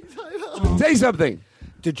 Say something.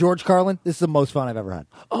 To George Carlin, this is the most fun I've ever had.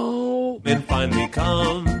 Oh. And finally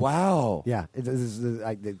come. Wow. Yeah.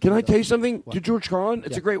 Can I tell you something? To George Carlin,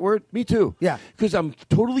 it's a great word. Me too. Yeah. Because I'm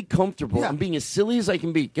totally comfortable. Yeah. I'm being as silly as I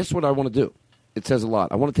can be. Guess what I want to do? It says a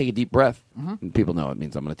lot. I want to take a deep breath. Mm-hmm. And people know it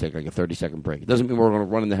means I'm going to take like a 30-second break. It doesn't mean we're going to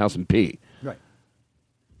run in the house and pee. Right.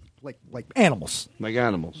 Like animals. Like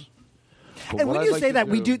animals. But and when you say that,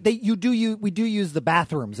 we do use the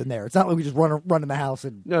bathrooms in there. It's not like we just run in the house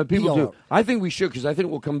and no, people pee do. all over. I think we should because I think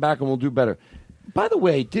we'll come back and we'll do better. By the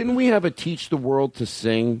way, didn't we have a Teach the World to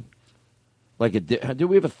Sing? Did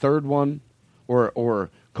we have a third one, or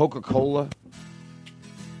Coca-Cola?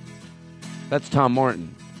 That's Tom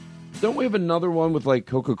Martin. Don't we have another one with like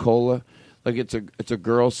Coca-Cola? Like it's a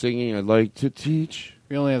girl singing. I'd like to teach.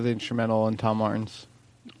 We only have the instrumental in Tom Martin's.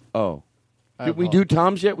 Oh. Did we do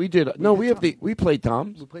Tom's yet? We did. No, we played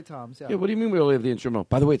Tom's. We played Tom's, yeah. Yeah, what do you mean we only have the instrumental?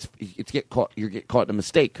 By the way, you get caught in a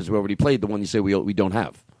mistake because we already played the one you say we don't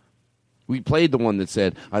have. We played the one that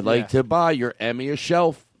said, I'd like to buy your Emmy a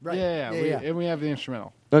shelf. Right. Yeah. And we have the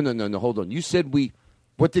instrumental. No, hold on. You said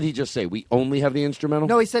what did he just say? We only have the instrumental?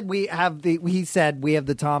 No, he said we have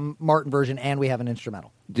the Tom Martin version and we have an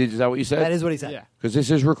instrumental. Is that what you said? That is what he said. Yeah. Because this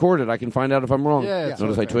is recorded. I can find out if I'm wrong. Yeah.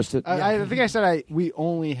 Notice I twist it? I think I said we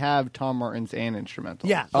only have Tom Martin's and instrumental.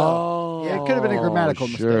 Yeah. So, it could have been a grammatical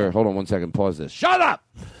mistake. Sure. Hold on 1 second. Pause this. Shut up!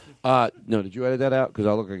 No, did you edit that out? Because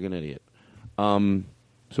I look like an idiot.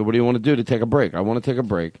 So what do you want to do to take a break? I want to take a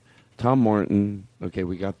break. Tom Martin. Okay,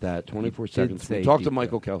 we got that. 24 seconds. We talk to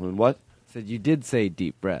Michael Calhoun. What? Said you did say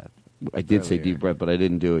deep breath. I did say deep breath, but I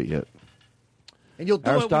didn't do it yet. And you'll do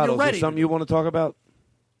Aristotle, it when you're ready. Is there something you want to talk about?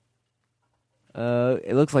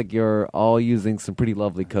 It looks like you're all using some pretty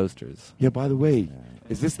lovely coasters. Yeah, by the way,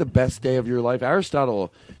 is this the best day of your life?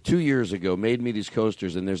 Aristotle, 2 years ago, made me these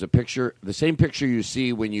coasters, and there's a picture, the same picture you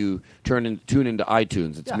see when you tune into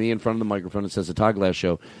iTunes. It's me in front of the microphone. It says The Todd Glass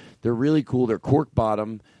Show. They're really cool. They're cork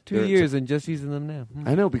bottom. 2 years and just using them now.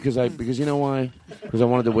 I know, because you know why? Because I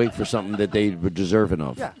wanted to wait for something that they were deserving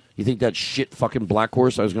of. Yeah. You think that shit fucking Black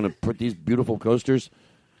Horse, I was going to put these beautiful coasters?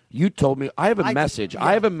 You told me. I have a message. Yeah.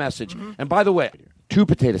 I have a message. Mm-hmm. And by the way, 2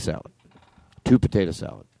 potato salad. 2 potato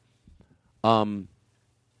salad. You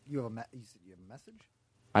have a message?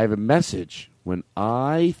 I have a message when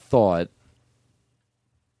I thought.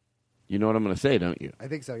 You know what I'm going to say, don't you? I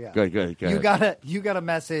think so, yeah. Good. You got a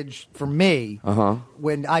message from me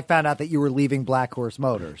when I found out that you were leaving Black Horse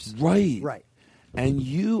Motors. Right.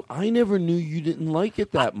 And I never knew you didn't like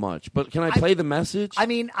it that much. But can I play the message? I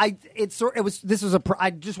mean, I just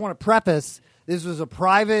want to preface, this was a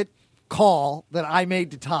private call that I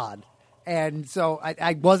made to Todd. And so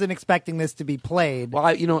I wasn't expecting this to be played. Well,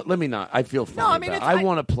 let me not. I feel funny. No, I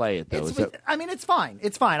want to play it, though. It's fine.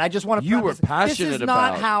 It's fine. I just want to You were passionate about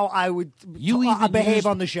This is not how I would behave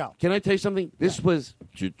on the show. Can I tell you something? This was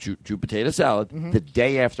two potato salad the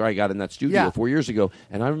day after I got in that studio 4 years ago.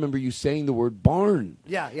 And I remember you saying the word barn.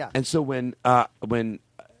 Yeah. And so when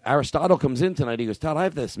Aristotle comes in tonight, he goes, Todd, I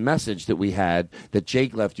have this message that we had that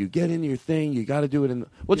Jake left you. Get in your thing. You got to do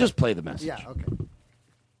it. Just play the message. Yeah, okay.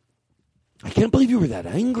 I can't believe you were that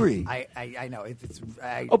angry. I know.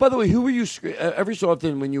 Oh, by the way, who were you? Every so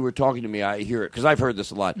often when you were talking to me, I hear it because I've heard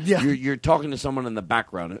this a lot. Yeah. You're talking to someone in the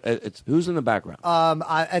background. Who's in the background?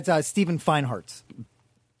 It's Stephen Feinhartz.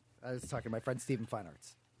 I was talking to my friend Stephen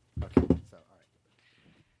Feinhartz. Okay, so all right.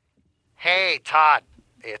 Hey, Todd.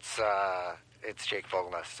 It's Jake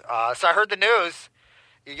Fogelnest. So I heard the news.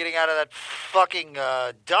 You're getting out of that fucking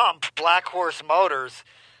dump, Black Horse Motors.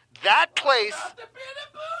 That place.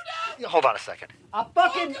 Hold on a second. I'll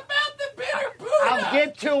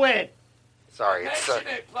get to it. Sorry, it's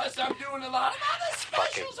Plus, I'm doing a lot of other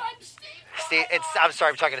specials. I'm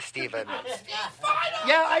sorry. I'm talking to Steven.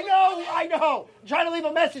 Yeah, I know. I'm trying to leave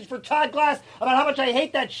a message for Todd Glass about how much I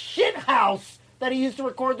hate that shit house that he used to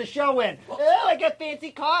record the show in. Oh, I got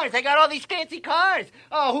fancy cars. I got all these fancy cars.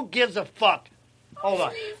 Oh, who gives a fuck? Hold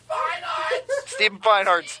on. Stephen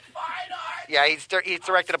Feinhartz. Yeah, he's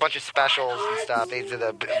directed a bunch of specials and stuff. He's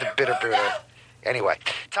the Bitter Bruder. Anyway,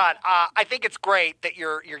 Todd, I think it's great that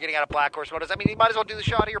you're getting out of Black Horse Motors. I mean, you might as well do the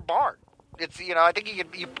show out of your barn. It's I think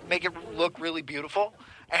you make it look really beautiful,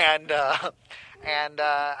 and that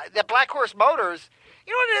Black Horse Motors.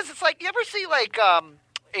 You know what it is? It's like you ever see like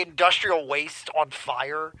industrial waste on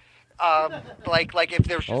fire, like if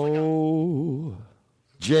there's just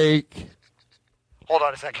Jake. Hold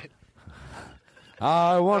on a second.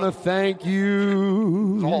 I want to thank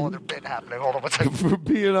you. There's a whole other bit happening. Hold on one second. For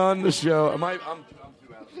being on the show. I'm too out.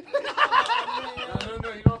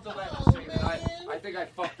 No, you don't have to laugh. I think I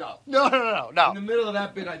fucked up. No. In the middle of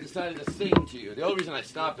that bit, I decided to sing to you. The only reason I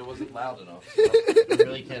stopped, it wasn't loud enough. So I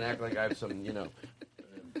really can't act like I have some,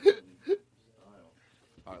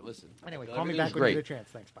 All right, listen. Anyway, call me back when you get a chance.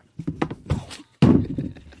 Thanks, bye.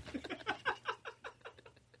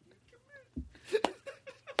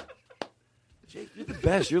 Jake, you're the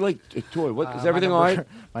best. You're like a toy. What is everything all right?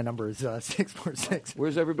 My number is 646.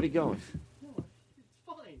 Where's everybody going?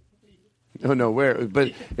 No, where?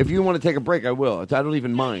 But if you want to take a break, I will. I don't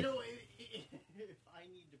even mind. If I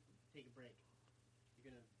need to take a break,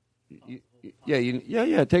 you're gonna.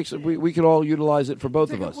 Yeah. It takes. We could all utilize it for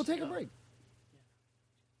both of us. We'll take a break.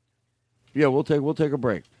 Yeah, we'll take a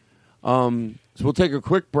break. So we'll take a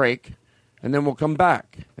quick break, and then we'll come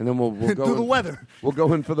back, and then we'll go do the weather. We'll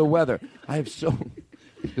go in for the weather. I have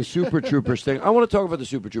the Super Troopers thing. I want to talk about the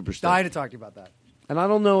Super Troopers thing. Dying to talk to you about that. And I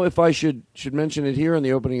don't know if I should mention it here in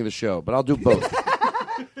the opening of the show, but I'll do both.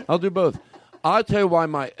 I'll tell you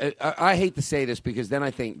why I hate to say this because then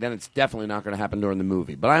it's definitely not going to happen during the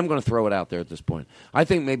movie. But I'm going to throw it out there at this point. I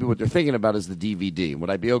think maybe what they're thinking about is the DVD. Would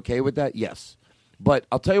I be okay with that? Yes. But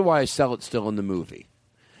I'll tell you why I sell it still in the movie.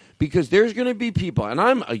 Because there's going to be people, and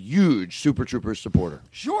I'm a huge Super Troopers supporter.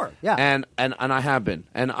 Sure, yeah. And I have been.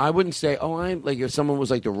 And I wouldn't say, I'm like if someone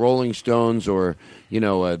was like the Rolling Stones or, the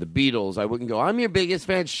Beatles, I wouldn't go, I'm your biggest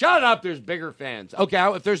fan. Shut up, there's bigger fans. Okay,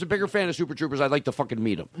 if there's a bigger fan of Super Troopers, I'd like to fucking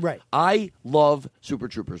meet them. Right. I love Super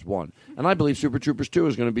Troopers 1. And I believe Super Troopers 2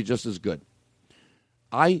 is going to be just as good.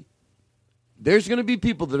 There's going to be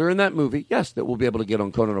people that are in that movie, yes, that will be able to get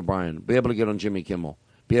on Conan O'Brien, be able to get on Jimmy Kimmel,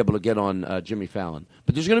 be able to get on Jimmy Fallon.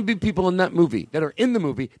 But there's going to be people in that movie that are in the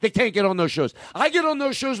movie that can't get on those shows. I get on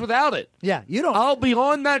those shows without it. Yeah, you don't. I'll be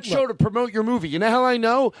on that show to promote your movie. You know how I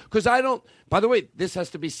know? Because I don't. By the way, this has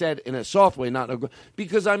to be said in a soft way,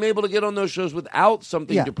 because I'm able to get on those shows without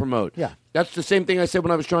something to promote. Yeah. That's the same thing I said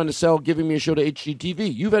when I was trying to sell giving me a show to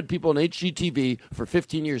HGTV. You've had people on HGTV for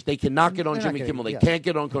 15 years. They cannot get on Jimmy Kimmel. They can't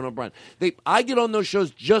get on Conan O'Brien. I get on those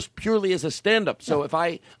shows just purely as a stand-up. So if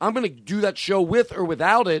I'm going to do that show with or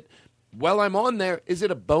without it, while I'm on there, is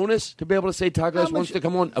it a bonus to be able to say Todd Glass wants to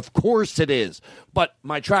come on? Of course it is. But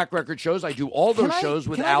my track record shows I do all those shows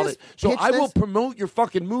without it. So I will promote your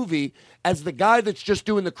fucking movie as the guy that's just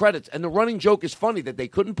doing the credits. And the running joke is funny that they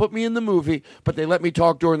couldn't put me in the movie, but they let me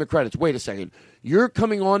talk during the credits. Wait a second. You're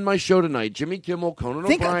coming on my show tonight, Jimmy Kimmel, Conan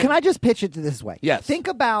O'Brien. Can I just pitch it this way? Yes. Think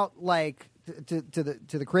about to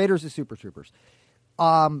the creators of Super Troopers.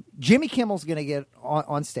 Jimmy Kimmel's going to get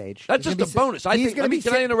on stage. That's just a bonus. Can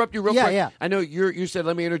I interrupt you real quick? Yeah. I know you said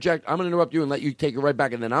let me interject. I'm going to interrupt you and let you take it right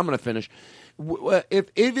back, and then I'm going to finish.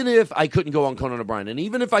 Even if I couldn't go on Conan O'Brien, and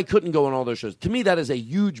even if I couldn't go on all those shows, to me that is a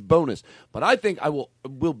huge bonus. But I think I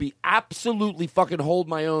will be absolutely fucking hold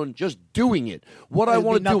my own just doing it. What I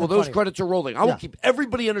want to do while those credits are rolling, I will keep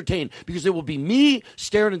everybody entertained because it will be me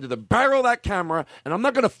staring into the barrel of that camera, and I'm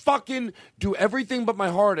not going to fucking do everything but my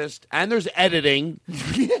hardest. And there's editing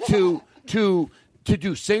to to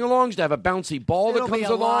do sing-alongs, to have a bouncy ball It'll that be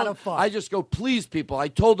comes a along. lot of fun. I just go, please, people. I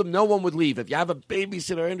told them no one would leave. If you have a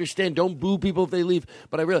babysitter, I understand. Don't boo people if they leave.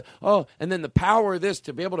 But I really, and then the power of this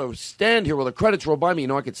to be able to stand here while the credits roll by me. You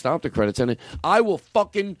know, I could stop the credits, and I will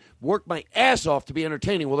fucking work my ass off to be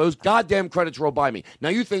entertaining while those goddamn credits roll by me. Now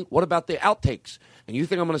you think, what about the outtakes? And you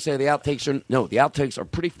think I'm going to say the outtakes are, no, the outtakes are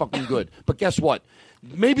pretty fucking good. But guess what?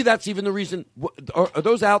 Maybe that's even the reason. Are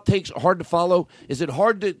those outtakes hard to follow? Is it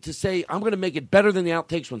hard to say, I'm going to make it better than the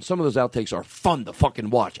outtakes when some of those outtakes are fun to fucking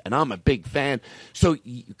watch? And I'm a big fan. So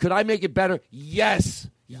could I make it better? Yes.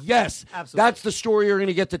 Yes. Absolutely. That's the story you're going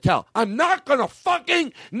to get to tell. I'm not going to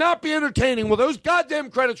fucking not be entertaining while those goddamn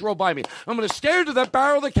credits roll by me. I'm going to stare to that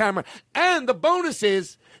barrel of the camera. And the bonus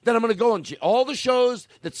is that I'm going to go on all the shows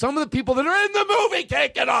that some of the people that are in the movie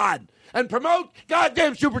can't get on. And promote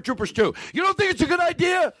goddamn Super Troopers 2. You don't think it's a good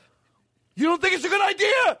idea? You don't think it's a good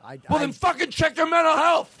idea? Well, then fucking check your mental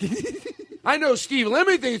health. I know Steve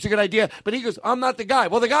Lemmy thinks it's a good idea, but he goes, I'm not the guy.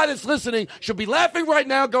 Well, the guy that's listening should be laughing right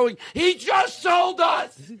now going, he just sold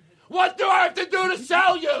us. What do I have to do to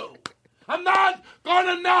sell you? I'm not going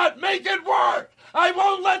to not make it work. I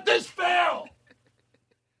won't let this fail.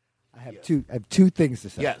 I have two things to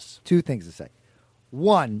say. Yes. Two things to say.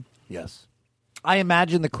 One. Yes. I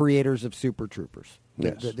imagine the creators of Super Troopers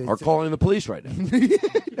are calling the police right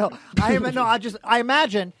now. I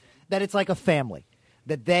imagine that it's like a family,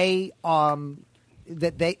 that they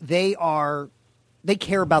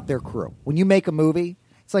care about their crew. When you make a movie,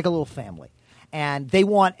 it's like a little family, and they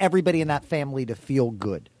want everybody in that family to feel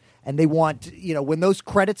good. And they want, when those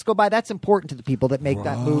credits go by, that's important to the people that make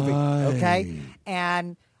that movie. Okay,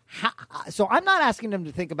 and so I'm not asking them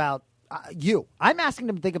to think about you. I'm asking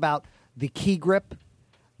them to think about the key grip,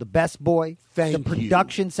 the best boy, the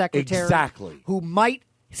production secretary. Exactly. Who might,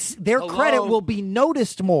 their credit will be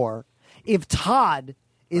noticed more if Todd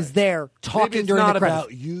is there talking during the credits.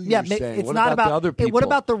 Maybe it's not about you, Yeah, saying. it's What not about the other people? What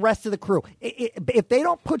about the rest of the crew? If they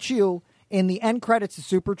don't put you in the end credits of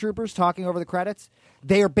Super Troopers talking over the credits,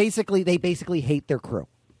 they basically hate their crew.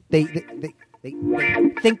 They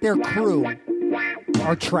think their crew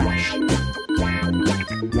are trash.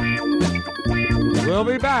 We'll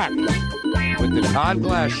be back with the Todd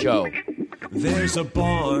Glass Show. There's a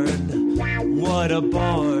barn, what a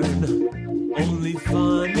barn. Only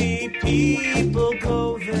funny people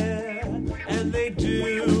go there, and they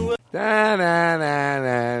do.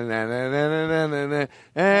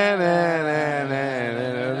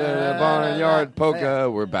 Barnyard Polka.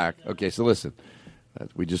 We're back. Okay, so listen.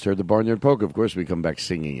 We just heard the Barnyard Polka. Of course, we come back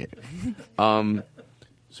singing it.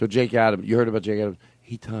 So Jake Adams, you heard about Jake Adams?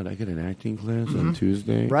 Hey, Todd, I got an acting class on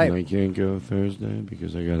Tuesday, Right. and I can't go Thursday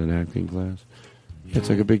because I got an acting class. It's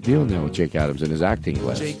like a big deal now with Jake Adams and his acting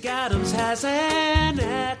class. Jake Adams has an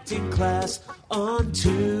acting class on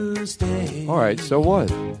Tuesday. All right, so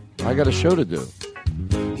what? I got a show to do.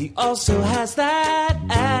 He also has that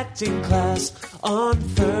acting class on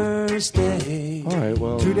Thursday. All right,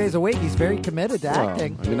 well. 2 days a week. He's very committed to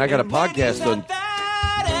acting. I mean, I got a podcast on.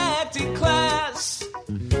 That acting class,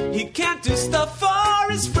 he can't do stuff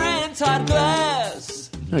for his friend Todd Glass.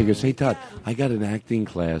 No, he goes, hey, Todd, I got an acting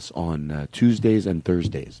class on Tuesdays and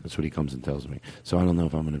Thursdays. That's what he comes and tells me. So I don't know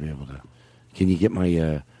if I'm going to be able to. Can you get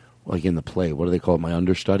my, like in the play, what do they call it, my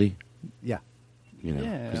understudy? Yeah. You know,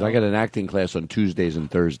 Yeah. because I got an acting class on Tuesdays and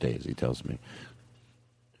Thursdays, he tells me.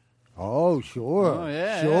 Oh, sure. Oh,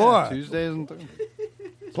 yeah. Sure. Yeah. Tuesdays and Thursdays.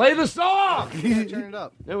 Play the song! Turn it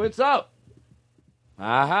up. No, it's up.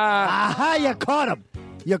 Aha. Aha, you caught him.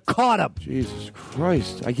 You caught him. Jesus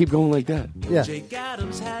Christ. I keep going like that. Yeah. Jake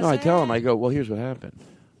Adams has No, I tell him, I go, well, here's what happened.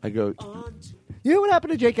 I go, You know what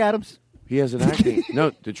happened to Jake Adams? he has an acting.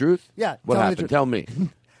 No, the truth? Yeah, What tell me the happened? truth. Tell me.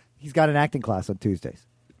 He's got an acting class on Tuesdays.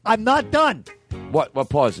 I'm not done. What?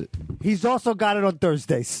 Pause it. He's also got it on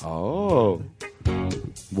Thursdays. Oh.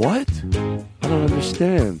 What? I don't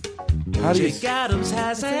understand. How do you... Jake Adams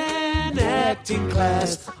has an acting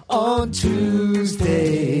class on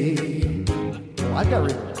Tuesday. Oh, I got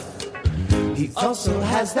read. He also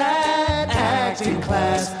has that acting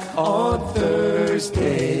class on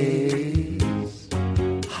Thursdays.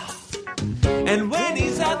 And when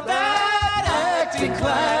he's at that acting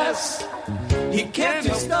class, he can't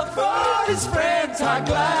do stuff for his friend Todd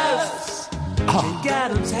Glass. Jake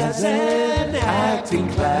Adams has an acting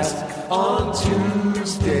class on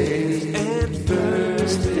Tuesdays and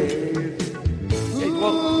Thursdays. Hey,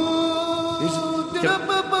 well,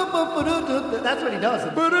 That's what he does.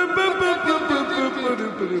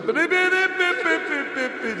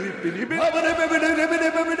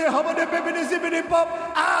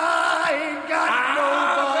 I ain't got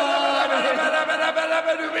nobody.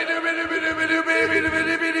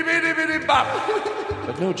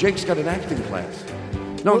 But no, Jake's got an acting class.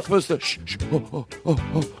 No, I'm supposed to. Shh, shh. Oh,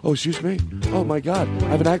 excuse me. Oh my God, I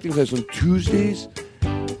have an acting class on Tuesdays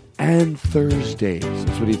and Thursdays.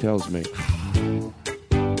 That's what he tells me.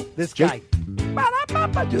 This guy.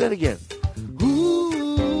 Do that again.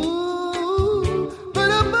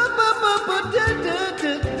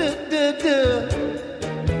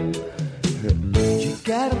 Jake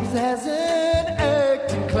Adams has an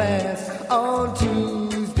acting class on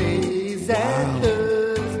Tuesdays and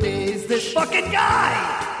Thursdays. This fucking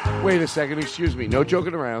guy! Wait a second, excuse me. No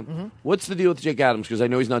joking around. What's the deal with Jake Adams? Because I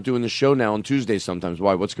know he's not doing the show now on Tuesdays sometimes.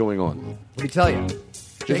 Why? What's going on? Let me tell you.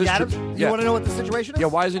 Jake Adams? You Yeah. want to know what the situation is? Yeah,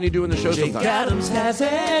 why isn't he doing the show Jake sometimes? Adams has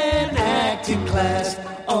an acting class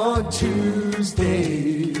on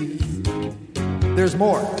Tuesdays. There's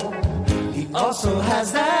more. He also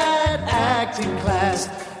has that acting class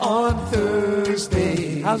on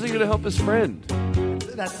Thursdays. How's he going to help his friend?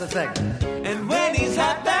 That's the thing. And when he's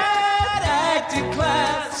at that acting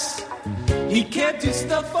class, he can't do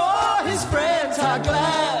stuff for his friends. Hot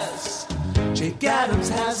glass. Jake Adams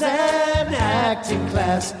has an acting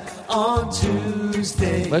class on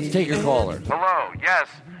Tuesday. Let's take your caller. Hello, yes.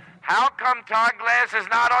 How come Todd Glass is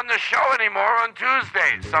not on the show anymore on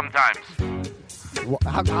Tuesdays sometimes?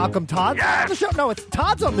 How come Todd's on the show? No, it's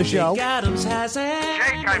Todd's on the show. Jake Adams has an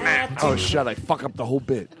Jake, I meant. Oh, shut! I fuck up the whole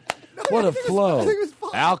bit. What a flow.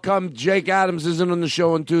 How come Jake Adams isn't on the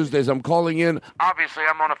show on Tuesdays? I'm calling in. Obviously,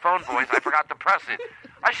 I'm on a phone, boys. I forgot to press it.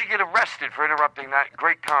 I should get arrested for interrupting that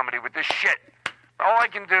great comedy with this shit. All I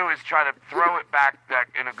can do is try to throw it back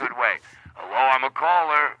in a good way. Hello, I'm a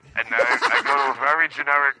caller, and I go to a very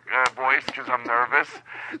generic voice because I'm nervous.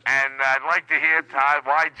 And I'd like to hear, Todd,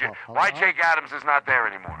 why Jake Adams is not there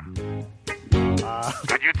anymore.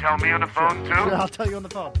 Could you tell me on the phone, too? Sure, I'll tell you on the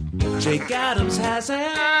phone. Jake Adams has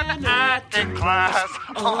an acting class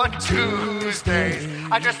on Tuesdays.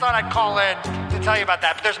 I just thought I'd call in to tell you about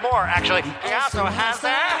that, but there's more, actually. He also has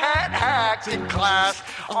that acting class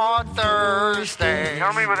on Thursday.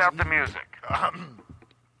 Tell me without the music.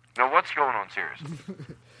 Now, what's going on, seriously?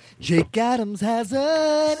 Jake Adams has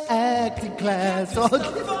an acting class on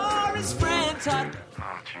Oh,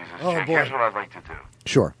 Jesus. Oh, Jake, boy. here's what I'd like to do.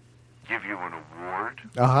 Sure. Give you an award.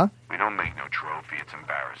 Uh-huh. We don't make no trophy. It's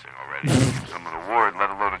embarrassing already. Some an award, let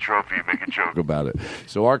alone a trophy, you make a joke. About it.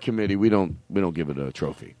 So our committee, we don't give it a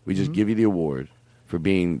trophy. We just give you the award for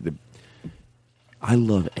being the. I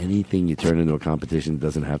love anything you turn into a competition. It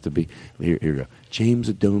doesn't have to be. Here you go. James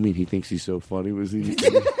Adomian, he thinks he's so funny. Was he?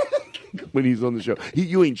 When he's on the show,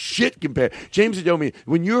 you ain't shit compared. James Adomian,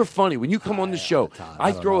 when you're funny, when you come on the show,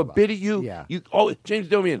 I throw a bit at you. Yeah. James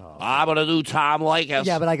Adomian, I'm gonna do Tom Likas.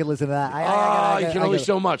 Yeah, but I could listen to that. You can only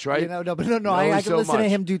so much, right? You know, no. I can listen to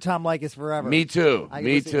him do Tom Likas forever. Me too.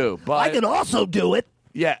 But I can also do it.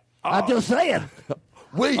 Yeah. I'm just saying.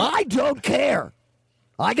 Wait. I don't care.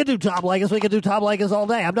 I can do Tom Likas. We can do Tom Likas all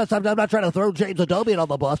day. I'm not trying to throw James Adomian on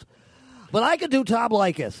the bus. But I can do Tom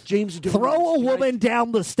Likas. James Adomian. Throw a woman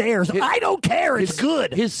down the stairs. I don't care. It's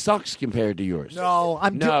good. His sucks compared to yours. No,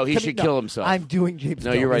 he should kill himself. I'm doing James.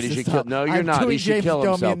 No, you're right. He Adomian should this kill. time. No, you're I'm not. doing He should James kill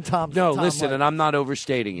Adomian himself. and No, Tom listen, Likas. and I'm not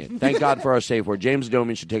overstating it. Thank God for our safe word. James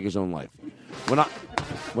Adomian should take his own life.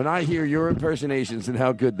 When I hear your impersonations and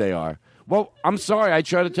how good they are, well, I'm sorry. I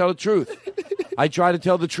try to tell the truth. I try to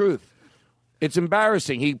tell the truth. It's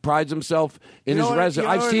embarrassing. He prides himself in his resume.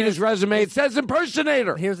 I've seen his resume. It says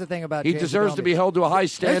impersonator. Here's the thing about he James deserves to Adomian. be held to a high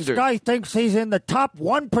standard. This guy thinks he's in the top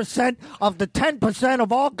 1% of the 10%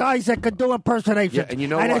 of all guys that can do impersonations. Yeah, and you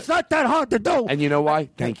know and what? it's not that hard to do. And you know why?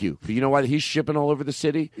 Thank you. You know why he's shipping all over the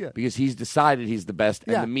city? Yeah. Because he's decided he's the best,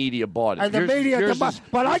 and Yeah. the media bought it. And the Yours- media, yours is-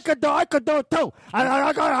 but I could do it too.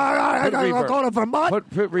 I Put go reverb. to Vermont. Put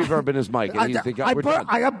reverb in his mic. And he's the guy. We're done.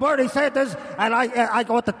 I am Bernie Sanders, and I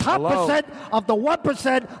go at the top Hello? percent of the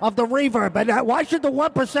 1% of the reverb. And why should the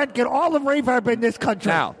 1% get all the reverb in this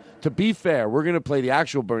country? Now, to be fair, we're going to play the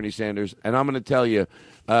actual Bernie Sanders, and I'm going to tell you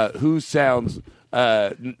who sounds.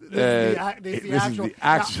 This is the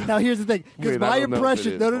actual. Now, here's the thing, because Wait, I my don't know if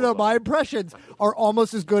it impressions, is. my impressions are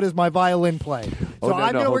almost as good as my violin playing. Oh, So no,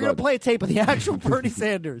 we're hold going on. to play a tape of the actual Bernie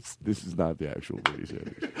Sanders. This is not the actual Bernie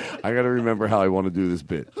Sanders. I got to remember how I want to do this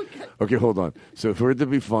bit. Okay, hold on. So for it to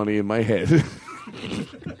be funny in my head.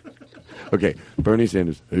 Okay, Bernie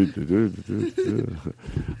Sanders. I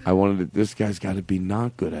wanted it. This guy's got to be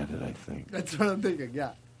not good at it, I think. That's what I'm thinking.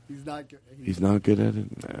 Yeah, he's not good. He's not good at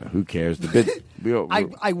it? Nah, who cares? The bit.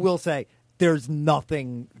 I will say there's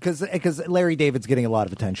nothing because Larry David's getting a lot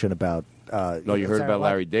of attention about No, you heard Saturday about Night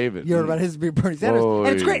Larry Live. David. You heard about his Bernie Sanders, Boy.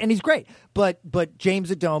 and it's great, and he's great. But James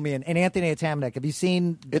Adomian and Anthony Atamanuik, have you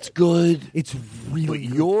seen? It's good. It's really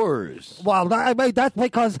good. Yours. Well, that's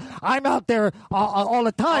because I'm out there all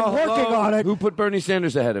the time working on it. Who put Bernie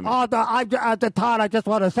Sanders ahead of me? Todd, I just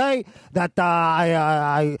want to say that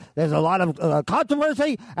I there's a lot of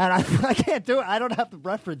controversy, and I can't do it. I don't have the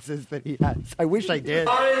references that he has. I wish I did.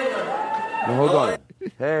 No, hold on.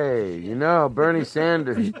 Hey, Bernie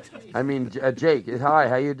Sanders. I mean, Jake. Hi,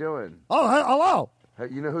 how you doing? Oh, hello.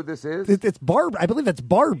 You know who this is? It's Barb. I believe it's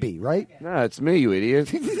Barbie, right? No, it's me, you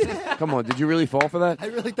idiot. Come on, did you really fall for that? I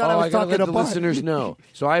really thought I was gotta talking let to the Barbie. listeners know.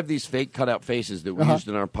 So I have these fake cutout faces that we used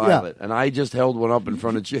in our pilot, and I just held one up in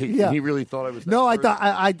front of Jake, and he really thought I was that No, I person. thought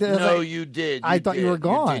I did. No, you did. I thought you were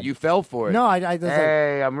gone. You did. You fell for it. No, I just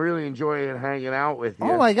Hey, I'm really enjoying hanging out with you.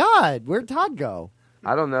 Oh my God, where'd Todd go?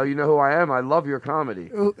 I don't know. You know who I am. I love your comedy.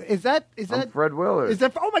 Is that I'm Fred Willard. Is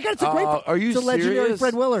that? Oh my God, it's a great. Are you it's a legendary serious?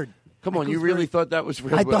 Fred Willard. Come on, you really thought that was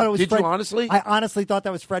Fred I Willard? thought it was Did Fred, you honestly? I honestly thought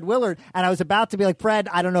that was Fred Willard, and I was about to be like, Fred,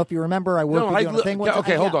 I don't know if you remember, I worked with you on a thing once.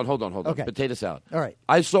 Okay, hold on. Okay. Potato salad. All right.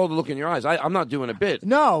 I saw the look in your eyes. I'm not doing a bit.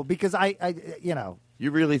 No, because I You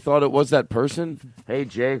really thought it was that person? Hey,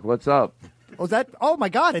 Jake, what's up? was that? Oh my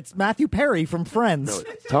God, it's Matthew Perry from Friends.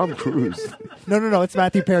 No, it's Tom Cruise. No, it's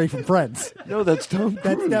Matthew Perry from Friends. No, that's Tom Cruise.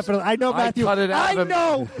 That's definitely. I know Matthew. I cut it out of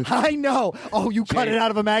I know. Oh, you cut it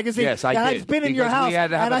out of a magazine? Yes, I and did. I've been in your Because we house, had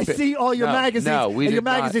to have and a I bit. see all your No, magazines. no, we and your did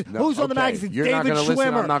not. magazines. No, Who's on the okay. magazines? You're David not gonna Schwimmer.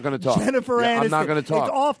 listen. I'm not going to talk. Jennifer Aniston. I'm not going to talk.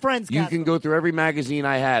 It's all Friends. You can go through every magazine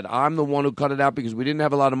I had. I'm the one who cut it out because we didn't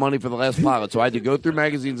have a lot of money for the last pilot, so I had to go through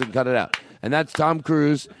magazines and cut it out. And that's Tom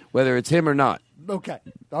Cruise, whether it's him or not. Okay.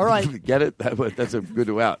 All right. Get it? That's a good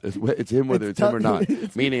out. It's him whether it's him or not.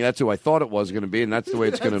 Meaning that's who I thought it was going to be, and that's the way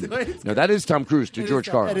it's going to be. No, that is Tom Cruise to George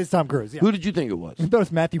Carlin. That is Tom Cruise, yeah. Who did you think it was? I thought it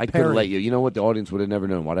was Matthew I Perry. could have let you. You know what? The audience would have never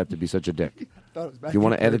known. Why'd I have to be such a dick? I thought it was Do Matthew you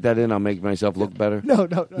want to Perry. edit that in? I'll make myself look better.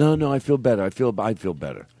 No. I feel better. I'd feel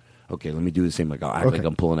better. Okay, let me do the same. Like I'll act like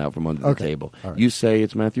I'm pulling out from under the table. All right. You say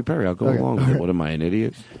it's Matthew Perry. I'll go Okay. along with it. What am I, an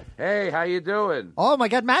idiot? Hey, how you doing? Oh my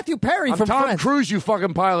God, Matthew Perry I'm from Tom Friends. Cruise, you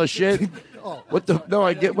fucking pile of shit. What the? No,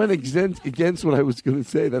 went against what I was going to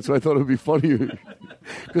say. That's why I thought it would be funnier.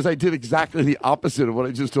 Because I did exactly the opposite of what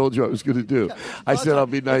I just told you I was going to do. I said I'll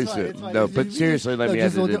be nicer. It's fine. No, but seriously, let me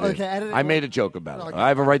just- edit it in. okay, edit it I in. made a joke about it. Okay. I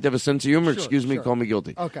have a right to have a sense of humor. Sure, Excuse me, sure. call me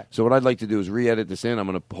guilty. Okay. So what I'd like to do is re-edit this in. I'm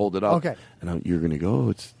going to hold it up. Okay. And you're going to go,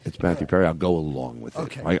 it's Matthew Perry. I'll go along with it.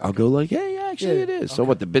 Okay. I'll go like, hey, actually Yeah. it is. So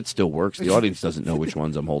what? The bit still works. The audience doesn't know which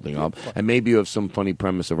ones I'm holding up. And maybe you have some funny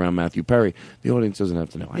premise around Matthew Perry. The audience doesn't have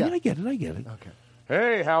to know. Yeah. I get it. Okay.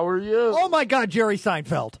 Hey, how are you? Oh my God, Jerry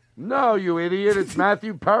Seinfeld. No, you idiot. It's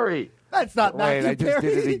Matthew Perry. That's not Wait, Matthew I just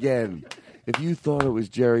Perry. did it again. If you thought it was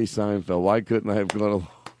Jerry Seinfeld, why couldn't I have gone along?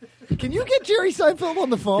 Can you get Jerry Seinfeld on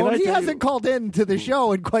the Can phone? I He tell hasn't called in to the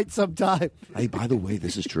show in quite some time. Hey, by the way,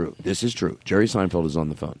 this is true. This is true. Jerry Seinfeld is on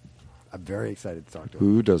the phone. I'm very excited to talk to him.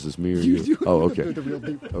 Who does this, me or you? Oh, okay. Do the real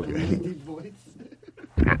deep, Okay. deep voice.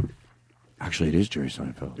 Actually, it is Jerry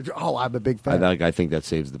Seinfeld. Oh, I'm a big fan. I think that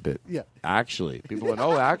saves the bit. Yeah. Actually. People went,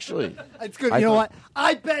 oh, actually. It's good. I You know thought- what?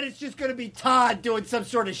 I bet it's just going to be Todd doing some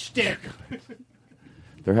sort of shtick.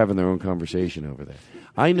 They're having their own conversation over there.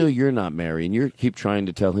 I know you're not Mary, and you keep trying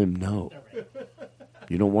to tell him no.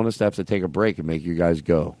 You don't want us to have to take a break and make you guys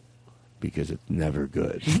go because it's never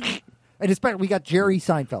good. And especially, we got Jerry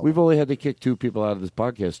Seinfeld. We've only had to kick 2 people out of this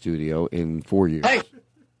podcast studio in 4 years. Hey.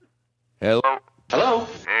 Hello? Hello.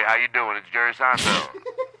 Hey, how you doing? It's Jerry Seinfeld.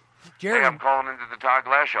 Jerry, Hey, I'm calling into the Todd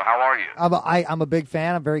Glass Show. How are you? I'm a big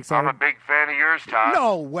fan. I'm very excited. I'm a big fan of yours, Todd.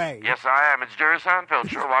 No way. Yes, I am. It's Jerry Seinfeld.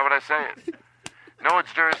 Sure, why would I say it? No,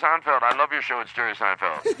 it's Jerry Seinfeld. I love your show. It's Jerry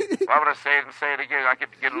Seinfeld. Why would I say it and say it again? I could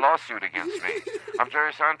get a lawsuit against me. I'm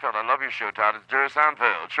Jerry Seinfeld. I love your show, Todd. It's Jerry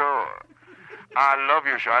Seinfeld. Sure. I love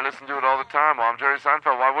your show. I listen to it all the time. Well, I'm Jerry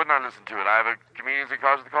Seinfeld. Why wouldn't I listen to it? I have a Comedians and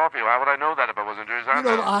Cars with Coffee. Why would I know that if I wasn't Jerry Seinfeld?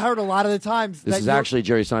 You know, I heard a lot of the times. This that is you're- actually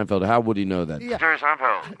Jerry Seinfeld. How would he know that? Yeah. Jerry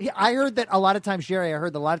Seinfeld. Yeah, I heard that a lot of times, Jerry. I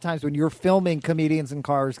heard that a lot of times when you're filming Comedians in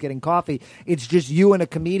Cars getting coffee, it's just you and a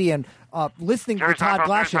comedian listening to Jerry the Todd Seinfeld,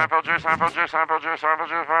 Glass Jerry show. Seinfeld, Jerry Seinfeld, Jerry Seinfeld, Jerry Seinfeld,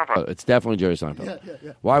 Jerry Seinfeld. It's definitely Jerry Seinfeld.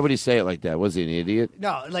 Yeah. Why would he say it like that? Was he an idiot?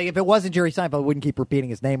 No, like if it wasn't Jerry Seinfeld, I wouldn't keep repeating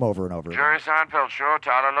his name over and over. Jerry Seinfeld, sure,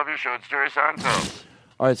 Todd. I love your show. It's Jerry Seinfeld.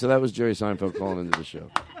 All right, so that was Jerry Seinfeld calling into the show.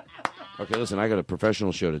 Okay, listen, I got a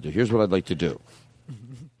professional show to do. Here's what I'd like to do.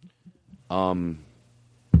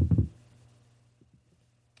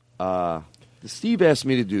 Steve asked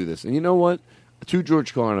me to do this, and you know what? To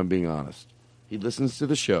George Carlin, I'm being honest. He listens to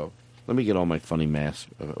the show. Let me get all my funny masks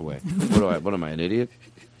away. What am I, an idiot?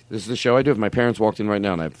 This is the show I do. If my parents walked in right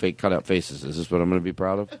now and I have fake cutout faces, is this what I'm going to be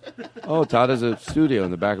proud of? Oh, Todd has a studio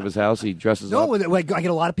in the back of his house. He dresses up. No, I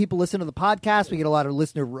get a lot of people listen to the podcast. We get a lot of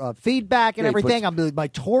listener feedback and everything. My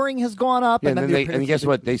touring has gone up. Yeah, and guess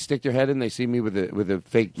what? They stick their head in. They see me with a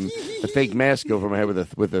fake mask over my head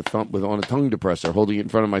with on a tongue depressor, holding it in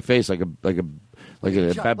front of my face like a baboon. Like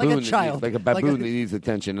a child. Like a baboon that needs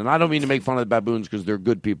attention. And I don't mean to make fun of the baboons because they're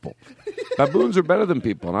good people. Baboons are better than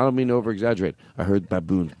people, and I don't mean to over-exaggerate. I heard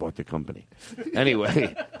baboons bought the company.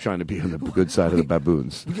 Anyway, trying to be on the good side of the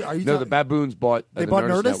baboons. The baboons bought the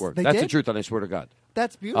Nerdist Network. That's the truth, and I swear to God.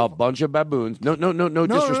 That's beautiful. A bunch of baboons. No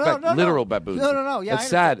disrespect. Literal baboons. No. Yeah, it's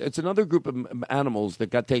sad. It's another group of animals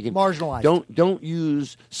that got taken. Marginalized. Don't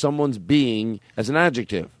use someone's being as an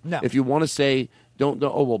adjective. No. If you want to say...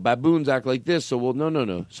 baboons act like this, so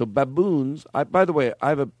no. So baboons, by the way,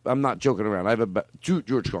 I'm not joking around. I have to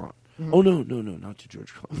George Carlin. Mm-hmm. Oh, no, not to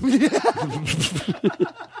George Carlin.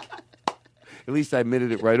 At least I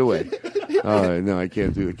admitted it right away. No, I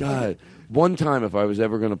can't do it. God, one time if I was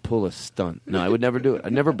ever going to pull a stunt, no, I would never do it.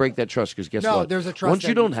 I'd never break that trust because guess what? No, there's a trust. Once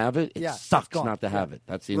you don't have it, it sucks not to have it.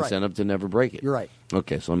 That's the incentive to never break it. You're right.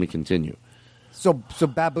 Okay, so let me continue. So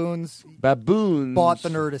baboons bought the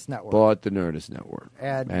Nerdist Network.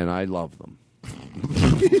 And I love them.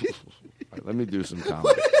 Right, let me do some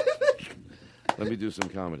comedy.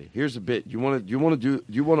 Here's a bit. Hold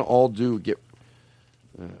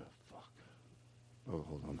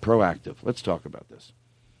on. Proactive. Let's talk about this.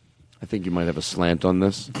 I think you might have a slant on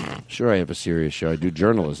this. Sure, I have a serious show. I do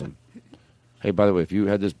journalism. Hey, by the way, if you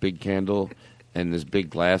had this big candle and this big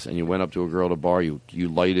glass, and you went up to a girl at a bar, you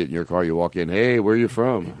light it in your car, you walk in, hey, where are you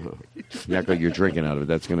from? You act like you're drinking out of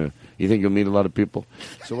it. You think you'll meet a lot of people?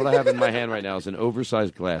 So what I have in my hand right now is an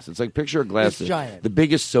oversized glass. It's like, picture a glass. It's giant. The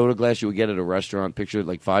biggest soda glass you would get at a restaurant, picture it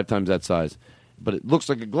like 5 times that size. But it looks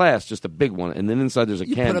like a glass, just a big one, and then inside there's a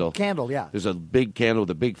candle. Put a candle, yeah. There's a big candle with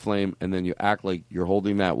a big flame, and then you act like you're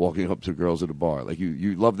holding that, walking up to girls at a bar. Like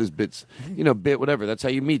you love this bit, whatever. That's how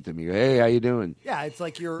you meet them. You go, hey, how you doing? Yeah, it's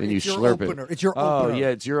like your slurp opener. It. It's your opener. Oh, yeah,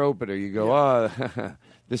 it's your opener. You go, I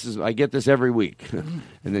get this every week, and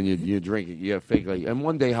then you drink it. You have fake, and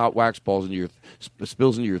one day hot wax balls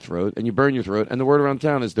spills into your throat, and you burn your throat, and the word around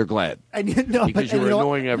town is they're glad because you were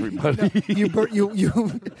annoying everybody. You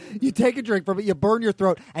take a drink from it, you burn your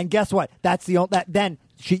throat, and guess what? That's then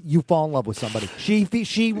you fall in love with somebody. She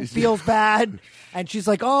feels bad, and she's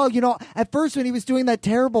like, at first when he was doing that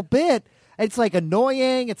terrible bit. It's like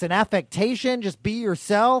annoying. It's an affectation. Just be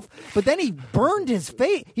yourself. But then he burned his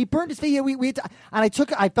face. I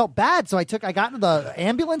felt bad, so I got into the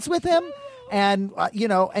ambulance with him, and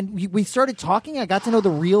we started talking. I got to know the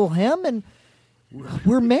real him, and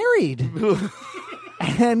we're married.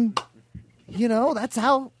 And that's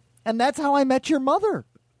how I met your mother.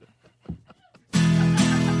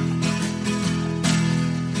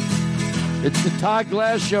 It's the Todd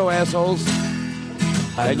Glass Show, assholes.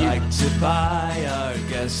 I'd like to buy our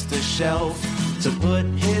guest a shelf to put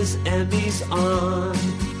his Emmys on.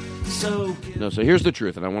 So here's the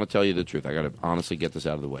truth, and I want to tell you the truth. I got to honestly get this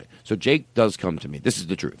out of the way. So Jake does come to me. This is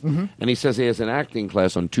the truth. Mm-hmm. And he says he has an acting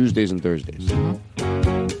class on Tuesdays and Thursdays.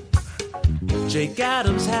 Jake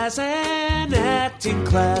Adams has an acting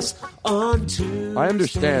class on Tuesdays. I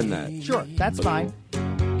understand that. Sure, that's fine.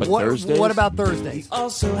 But Thursdays? What about Thursdays? He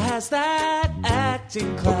also has that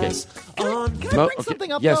acting class on... Can I bring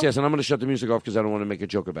something up, Yes, though? and I'm going to shut the music off because I don't want to make a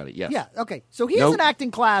joke about it. Yes. Yeah, okay. So he has an acting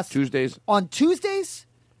class... Tuesdays. On Tuesdays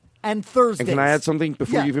and Thursdays. And can I add something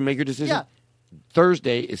before you even make your decision? Yeah.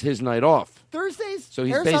 Thursday is his night off. Thursdays? So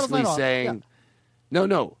he's Aristotle's basically night off. saying... Yeah.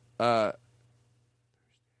 No.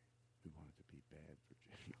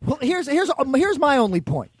 Well, here's my only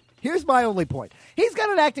point. He's got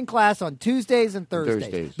an acting class on Tuesdays and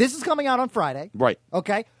Thursdays. This is coming out on Friday. Right.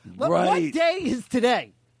 Okay. Right. What day is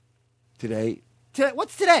today? Today.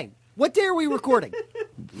 What's today? What day are we recording?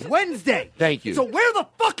 Wednesday. Thank you. So where the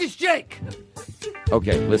fuck is Jake?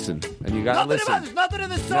 Okay, listen. And you got to listen. There's nothing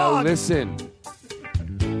in this song. No, listen.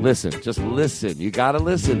 Listen. Just listen. You got to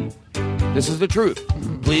listen. This is the truth.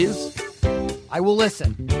 Please. I will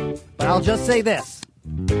listen. But I'll just say this.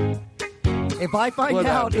 If I find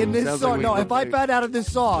out in this song,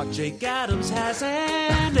 Jake Adams has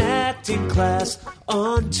an acting class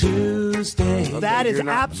on Tuesday. That is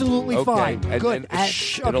absolutely fine. Good.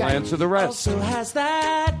 It'll answer the rest. Also has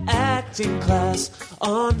that acting class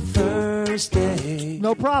on Thursday.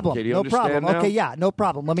 No problem. Okay, do you no understand problem. now? Okay, yeah, no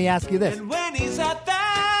problem. Let me ask you this. And when he's at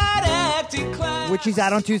that acting class, which he's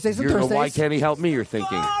out on Tuesdays and Thursdays. Why can't he help me, you're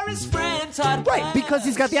thinking? for his friends and Todd Right, because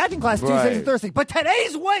he's got the acting class Tuesdays Right. and Thursdays. But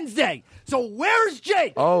today's Wednesday. So where's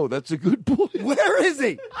Jake? Oh, that's a good point. Where is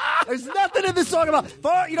he? There's nothing in this song about.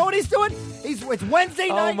 You know what he's doing? It's Wednesday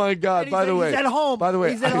night. Oh my God! and By the way, he's at home. By the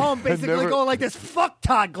way, he's at home, basically never, going like this. Fuck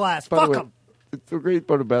Todd Glass. by the Fuck way, him. The great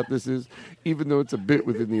part about this is, even though it's a bit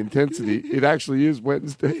within the intensity, it actually is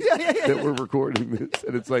Wednesday that we're recording this,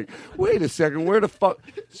 and it's like, wait a second, where the fuck?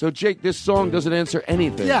 So Jake, this song doesn't answer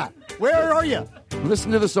anything. Yeah, where are you?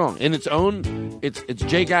 Listen to the song in its own. It's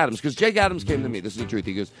Jake Adams, because Jake Adams came to me. This is the truth.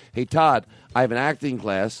 He goes, "Hey Todd, I have an acting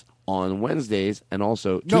class on Wednesdays and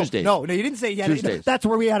also Tuesdays." No, you didn't say Tuesdays. That's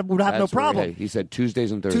where would have no That's where problem. he said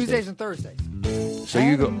Tuesdays and Thursdays. Tuesdays and Thursdays. So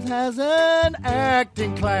you go. Adams has an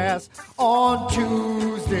acting class on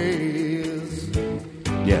Tuesdays.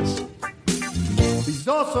 Yes. He's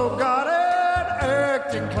also got an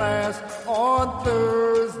acting class on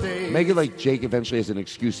Thursdays. Make it like Jake eventually has an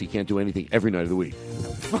excuse he can't do anything every night of the week.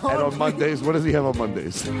 And on Mondays, what does he have on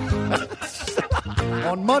Mondays?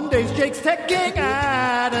 On Mondays, Jake's taking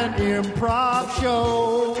at an improv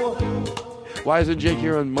show. Why isn't Jake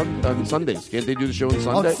here on Sundays? Can't they do the show on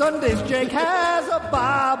Sunday? On Sundays, Jake has a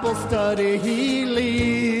Bible study he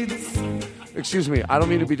leads. Excuse me, I don't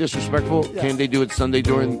mean to be disrespectful. Yeah. Can they do it Sunday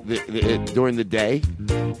during the day?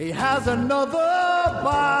 He has another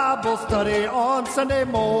Bible study on Sunday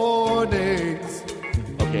mornings.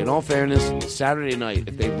 Okay, in all fairness, Saturday night,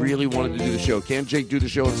 if they really wanted to do the show, can't Jake do the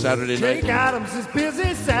show on Saturday Jake night? Adams is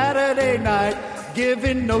busy Saturday night,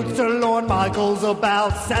 giving notes to Lorne Michaels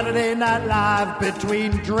about Saturday Night Live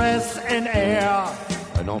between dress and air.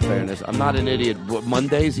 In all fairness, I'm not an idiot. What,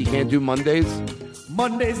 Mondays? He can't do Mondays?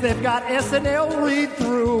 Mondays, they've got SNL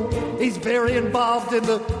read-through. He's very involved in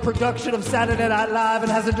the production of Saturday Night Live and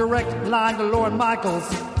has a direct line to Lorne Michaels.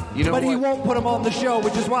 You know but he what? won't put him on the show,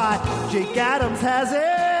 which is why Jake Adams has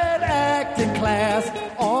an acting class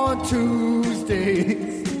on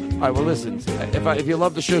Tuesdays. All right, well, listen. If you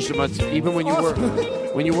love the show so much, even when you work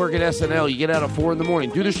at SNL, you get out at 4 in the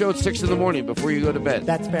morning. Do the show at 6 in the morning before you go to bed.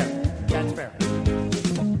 That's fair. That's fair.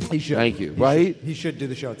 He should. Thank you. Right? He should do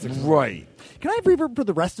the show at 6. Right. Can I have reverb for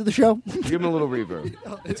the rest of the show? Give him a little reverb.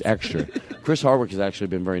 It's extra. Chris Hardwick has actually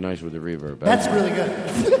been very nice with the reverb. That's really good.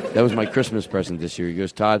 That was my Christmas present this year. He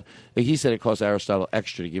goes, Todd, he said it costs Aristotle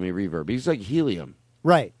extra to give me reverb. He's like helium.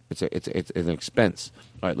 Right. It's an expense.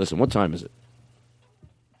 All right, listen, what time is it?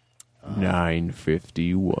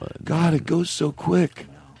 9:51. God, it goes so quick.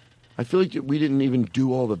 I feel like we didn't even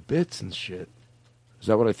do all the bits and shit. Is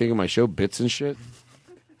that what I think of my show, bits and shit?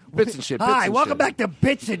 Bits and shit. Bits Hi, and welcome shit. back to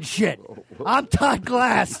Bits and Shit. I'm Todd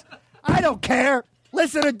Glass. I don't care.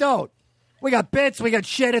 Listen or don't. We got bits, we got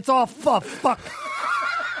shit. It's all fuck.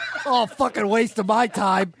 All fucking waste of my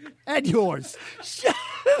time and yours. Shut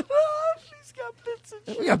up. She's got bits and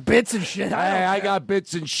shit. We got bits and shit. Hey, I got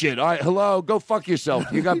bits and shit. All right, hello, go fuck yourself.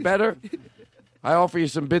 You got better? I offer you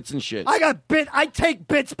some bits and shit. I take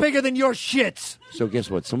bits bigger than your shits. So guess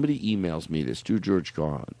what? Somebody emails me this to George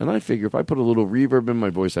Carlin. And I figure if I put a little reverb in my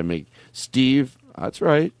voice, I make Steve. That's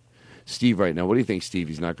right. Steve right now. What do you think, Steve?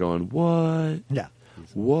 He's not going, what? Yeah.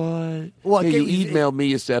 What? Well, Hey, okay, you emailed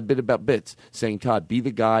me a bit about bits, saying, Todd, be the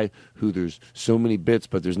guy who there's so many bits,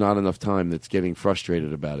 but there's not enough time that's getting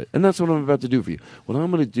frustrated about it. And that's what I'm about to do for you. What I'm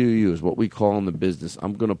going to do to you is what we call in the business,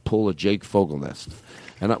 I'm going to pull a Jake Fogelnest.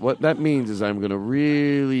 And what that means is I'm going to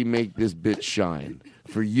really make this bit shine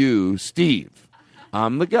for you, Steve.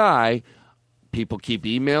 I'm the guy. People keep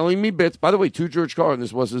emailing me bits. By the way, to George Carlin,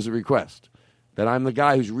 this was as a request, that I'm the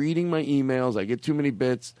guy who's reading my emails. I get too many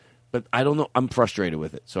bits, but I don't know. I'm frustrated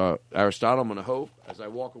with it. So, Aristotle, I'm going to hope, as I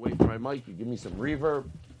walk away from my mic, you give me some reverb.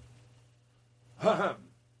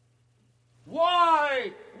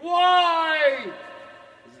 Why?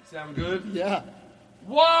 Does it sound good? Yeah.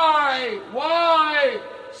 Why?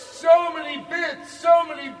 So many bits, so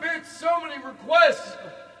many requests,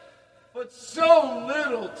 but so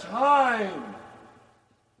little time.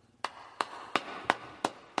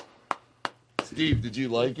 Steve, did you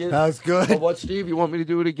like it? That was good. Oh, what, Steve? You want me to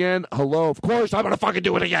do it again? Hello? Of course I'm going to fucking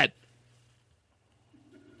do it again.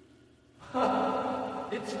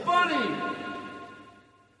 It's funny.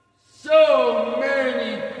 So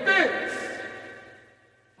many bits,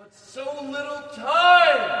 but so little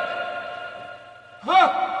time.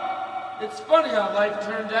 It's funny how life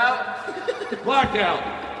turned out. Blackout.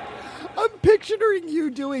 I'm picturing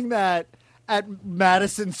you doing that at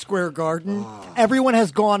Madison Square Garden. Everyone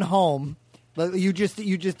has gone home. You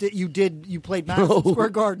played Madison Square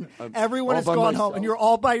Garden. Everyone has gone home, and you're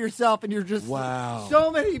all by yourself, and you're just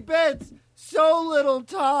so many bits, so little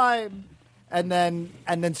time. And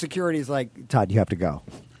then security's like, Todd, you have to go.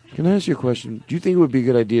 Can I ask you a question? Do you think it would be a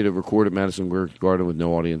good idea to record at Madison Square Garden with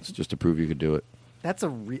no audience just to prove you could do it? That's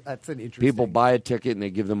an interesting. People buy a ticket and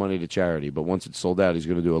they give the money to charity, but once it's sold out, he's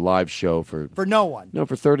going to do a live show for no one. No,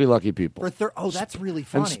 for 30 lucky people. That's really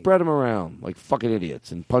funny. And spread them around like fucking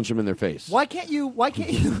idiots and punch them in their face. Why can't you? But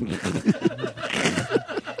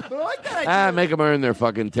I like that idea. Make them earn their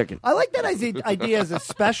fucking ticket. I like that idea as a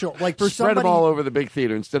special, like for Spread somebody. them all over the big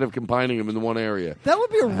theater instead of confining them in one area. That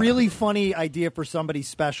would be a really funny idea for somebody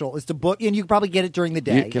special. Is to book, and you could probably get it during the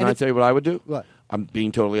day. Can I tell you what I would do? What? I'm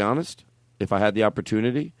being totally honest. If I had the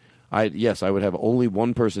opportunity, I would have only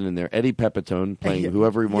one person in there, Eddie Pepitone, playing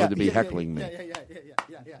whoever he wanted to be heckling me.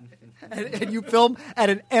 Yeah. And you film at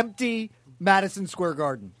an empty Madison Square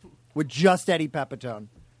Garden with just Eddie Pepitone.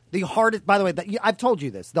 The hardest, by the way, I've told you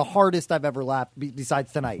this. The hardest I've ever laughed,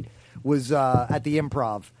 besides tonight, was at the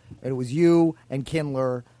Improv. And it was you and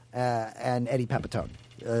Kindler and Eddie Pepitone.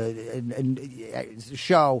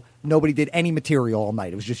 Show, nobody did any material all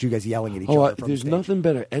night. It was just you guys yelling at each other. There's nothing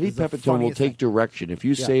better. Eddie Pepitone will take direction. If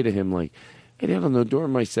you say to him, like, Eddie, I don't know,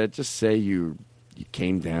 during my set, just say you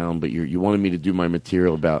came down, but you wanted me to do my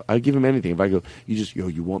material about. I give him anything. If I go,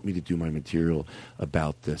 you want me to do my material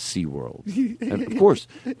about the SeaWorld. And of course,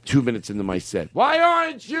 2 minutes into my set, why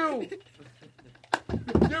aren't you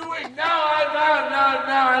doing? No,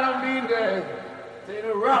 I don't mean to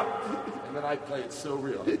interrupt. And then I play it so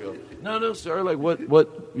real. I go, no, sir. Like, what?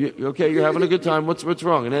 Okay, you're having a good time. What's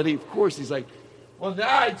wrong? And Eddie, of course, he's like, well,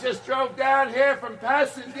 now I just drove down here from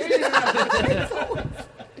Pasadena.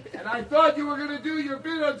 And I thought you were going to do your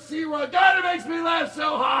bit on SeaWorld. God, it makes me laugh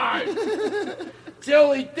so hard. It's the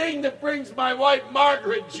only thing that brings my wife,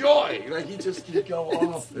 Margaret, joy. Like, he just can go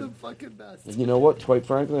off. It's the fucking best. And you know what? Quite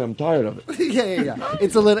frankly, I'm tired of it. Yeah.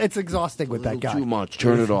 It's exhausting with that guy. Too much.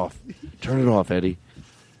 Turn it off. Turn it off, Eddie.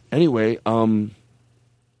 Anyway,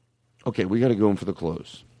 okay, we got to go in for the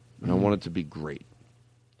close. And I want it to be great.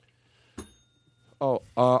 Oh,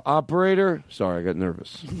 operator. Sorry, I got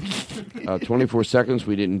nervous. 24 seconds.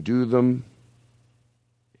 We didn't do them.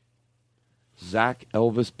 Zach,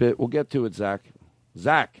 Elvis bit. We'll get to it, Zach.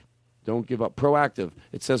 Zach, don't give up. Proactive.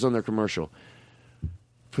 It says on their commercial.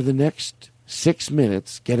 For the next 6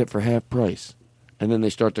 minutes, get it for half price. And then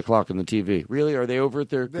they start the clock on the TV. Really? Are they over at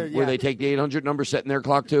their where they take the 800 number, setting their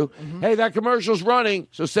clock too? Mm-hmm. Hey, that commercial's running,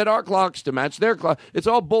 so set our clocks to match their clock. It's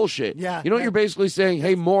all bullshit. Yeah, you know what you're basically saying?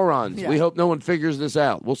 Hey, morons, we hope no one figures this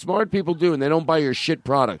out. Well, smart people do, and they don't buy your shit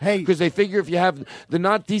product. Because they figure if you have the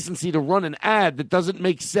not decency to run an ad that doesn't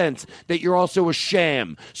make sense, that you're also a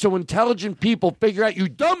sham. So intelligent people figure out, you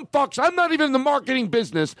dumb fucks, I'm not even in the marketing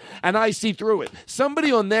business, and I see through it.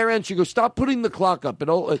 Somebody on their end should go, stop putting the clock up.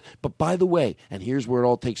 But by the way, and here's where it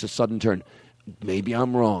all takes a sudden turn. Maybe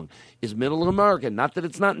I'm wrong. Is Middle America, not that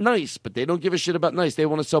it's not nice, but they don't give a shit about nice. They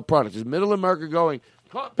want to sell products. Is Middle America going,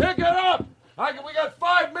 pick it up. We got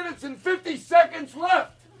 5 minutes and 50 seconds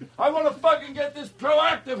left. I want to fucking get this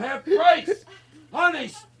Proactive half price.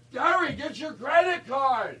 Honey, hurry, get your credit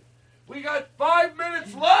card. We got 5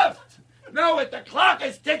 minutes left. No, the clock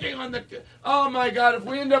is ticking on the... Oh, my God, if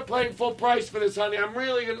we end up paying full price for this, honey, I'm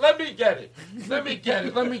really going to... Let me get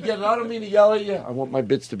it. I don't mean to yell at you. I want my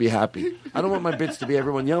bits to be happy. I don't want my bits to be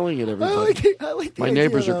everyone yelling at everybody. I like the my idea,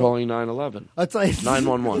 neighbors are though. calling 911. That's like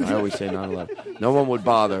 911. I always say 911. No one would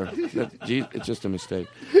bother. It's just a mistake.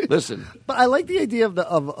 Listen. But I like the idea of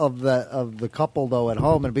the couple though at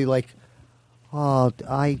home and be like, oh,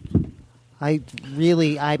 I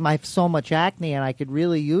have so much acne and I could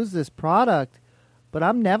really use this product, but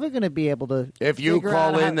I'm never going to be able to. If you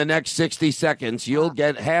call in the next 60 seconds, you'll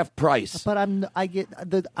get half price. But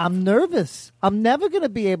I'm nervous. I'm never going to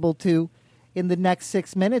be able to, in the next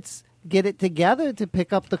 6 minutes, get it together to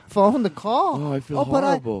pick up the phone to call. Oh, I feel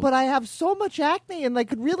horrible. But I have so much acne and I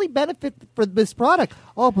could really benefit for this product.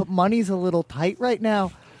 Oh, but money's a little tight right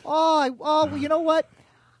now. Well, you know what?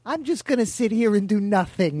 I'm just going to sit here and do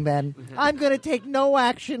nothing then. I'm going to take no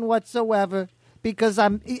action whatsoever because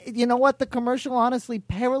you know what? The commercial honestly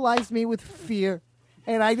paralyzed me with fear.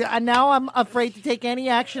 And now I'm afraid to take any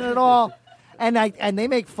action at all. And they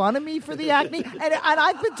make fun of me for the acne. And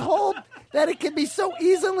I've been told that it can be so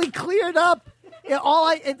easily cleared up.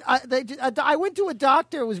 I went to a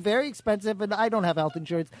doctor. It was very expensive, and I don't have health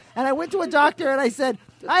insurance. And I went to a doctor, and I said,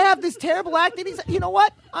 I have this terrible acne. And he said, you know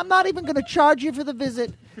what? I'm not even going to charge you for the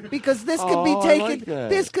visit because this could be taken. Like that.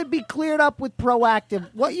 This could be cleared up with Proactive.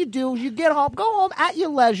 What you do is you go home at your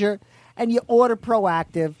leisure, and you order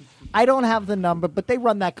Proactive. I don't have the number, but they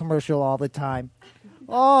run that commercial all the time.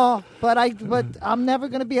 Oh, but I'm never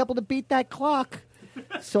going to be able to beat that clock.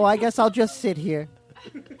 So I guess I'll just sit here.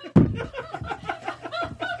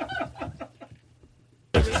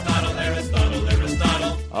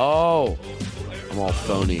 Oh, I'm all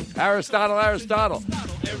phony. Aristotle. Aristotle.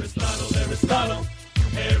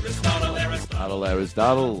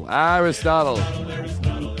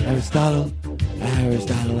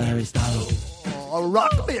 Oh,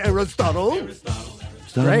 rock me, Aristotle.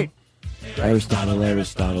 Great. Aristotle.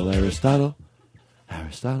 All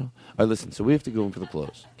right, listen, so we have to go in for the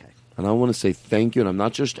close. Okay. And I want to say thank you, and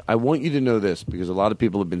I want you to know this, because a lot of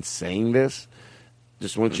people have been saying this.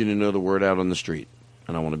 Just want you to know the word out on the street.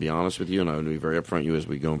 And I want to be honest with you, and I want to be very upfront with you as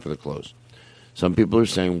we go in for the close. Some people are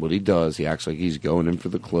saying what he does, he acts like he's going in for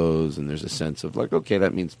the close, and there's a sense of like, okay,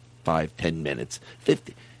 that means 5, 10 minutes,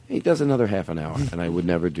 50. He does another half an hour, and I would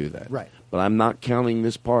never do that. Right. But I'm not counting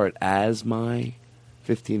this part as my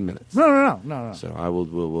 15 minutes. No. So I will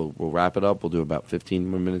we'll wrap it up. We'll do about 15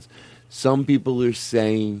 more minutes. Some people are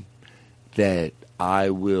saying that I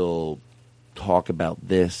will talk about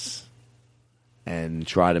this and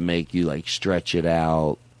try to make you like stretch it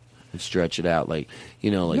out, like, you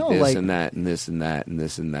know, like this like, and that and this and that and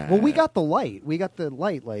this and that. Well, we got the light.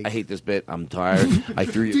 Like I hate this bit. I'm tired. I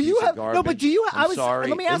threw you. Do you have garbage. no? But do you? I'm sorry.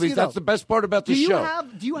 Let me ask At least you. That's the best part about the show.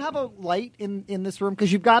 Do you have a light in this room?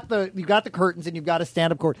 Because you've got the curtains and you've got a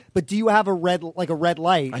stand up cord. But do you have a red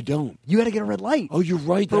light? I don't. You got to get a red light. Oh, you're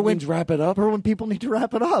right. That means wrap it up. For when people need to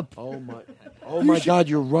wrap it up. Oh my God,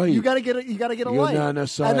 you're right. You got to get a light. No,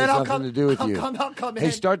 sorry. And then it has I'll nothing to do with you. I'll come in.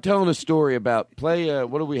 Hey, start telling a story about play.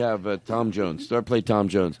 What do we have? Tom Jones. Play Tom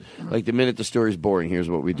Jones. Like the minute the story's boring, here's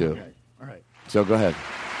what we do. Okay. All right. So go ahead.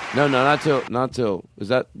 No, not till.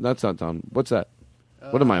 That's not Tom. What's that?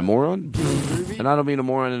 What am I, a moron? And I don't mean a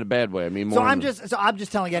moron in a bad way. I mean moron. So I'm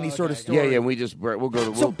just telling any sort of story. Yeah. We'll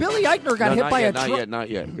go to. So Billy Eichner got hit by a truck.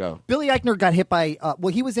 Not yet. Go. Billy Eichner got hit by.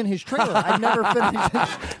 He was in his trailer. I've never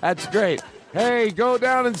finished. That's great. Hey, go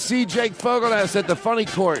down and see Jake Fogelnest at the Funny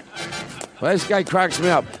Court. Well, this guy cracks me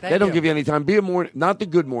up. They don't give you any time. Be a not the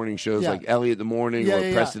good morning shows like Elliot in the Morning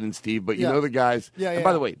or Preston and Steve, but you know the guys. And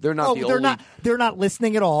by the way, they're not the only. They're not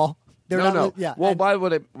listening at all. No. Well, by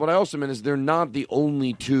what I also meant is they're not the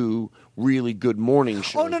only two really good morning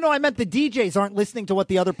shows. Oh no! I meant the DJs aren't listening to what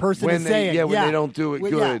the other person is saying. When they don't do it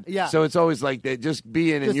good. Yeah. So it's always like they just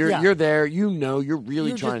be in, and you're there. You know, you're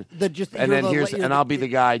really trying. And I'll be the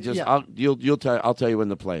guy. I'll tell you when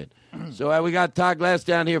to play it. So we got Todd Glass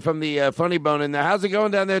down here from the Funny Bone in there. How's it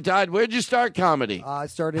going down there, Todd? Where'd you start comedy? I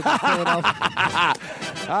started in Philadelphia.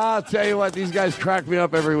 I'll tell you what, these guys crack me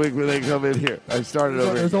up every week when they come in here. I started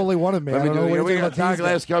over here. There's only one of me. We got Todd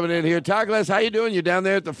Glass coming in here. Todd Glass, how you doing? You down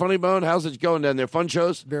there at the Funny Bone? How's it going down there? Fun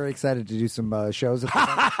shows? Very excited to do some shows.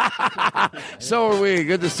 So are we.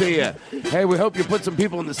 Good to see you. Hey, we hope you put some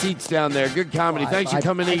people in the seats down there. Good comedy. Thanks for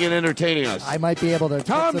coming in and entertaining us. I might be able to.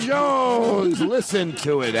 Tom Jones, listen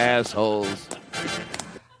to it, assholes.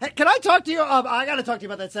 Hey, can I talk to you? I got to talk to you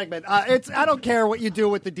about that segment. I don't care what you do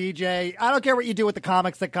with the DJ. I don't care what you do with the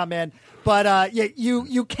comics that come in. But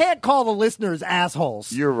you can't call the listeners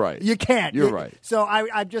assholes. You're right. You can't. You're right. So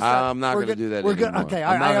I'm just. I'm not going to do that. We're anymore. good. Okay.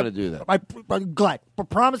 I'm not going to do that. I'm glad. But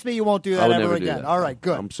promise me you won't do that ever again. That. All right.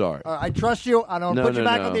 Good. I'm sorry. I trust you. I'm going to put you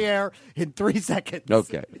back on the air in 3 seconds.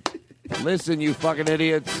 Okay. Listen, you fucking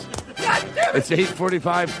idiots. It's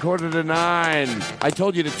 8:45, 8:45. I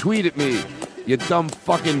told you to tweet at me, you dumb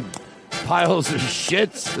fucking piles of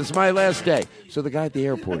shits. This is my last day. So the guy at the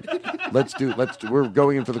airport, we're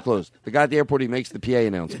going in for the close. The guy at the airport, he makes the PA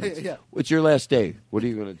announcements. Yeah. It's your last day. What are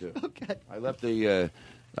you going to do? Okay. I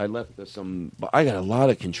left some. I got a lot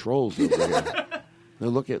of controls over here. Now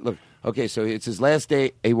look. Okay, so it's his last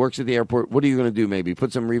day. He works at the airport. What are you going to do? Maybe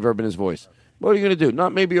put some reverb in his voice. What are you going to do?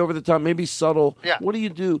 Not maybe over the top, maybe subtle. Yeah. What do you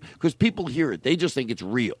do? Because people hear it. They just think it's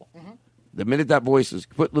real. Mm-hmm. The minute that voice is,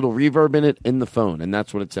 put little reverb in it in the phone, and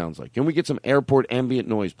that's what it sounds like. Can we get some airport ambient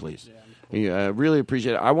noise, please? Yeah, really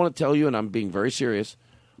appreciate it. I want to tell you, and I'm being very serious,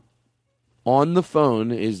 on the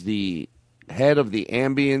phone is the head of the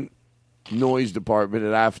ambient noise department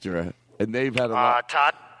at AFTRA, and they've had a lot.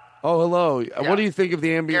 Todd? Oh, hello. Yeah. What do you think of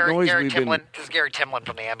the ambient noise we've been... This is Gary Timlin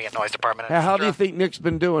from the Ambient Noise Department. How do you think Nick's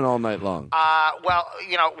been doing all night long? Well,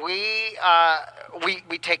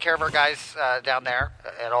 we take care of our guys down there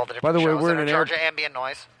at all the different shows. By the way, we're in charge of ambient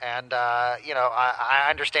noise, and I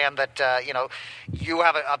understand that you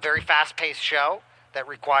have a very fast-paced show that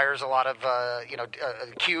requires a lot of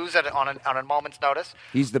cues on a moment's notice.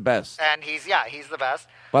 He's the best, and he's the best.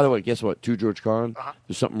 By the way, guess what? To George Carlin,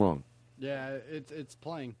 there's something wrong. Yeah, it's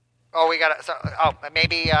playing. Oh, we got it.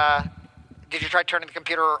 Maybe. Did you try turning the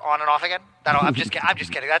computer on and off again? I'm just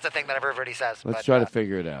kidding. That's a thing that everybody says. Let's try to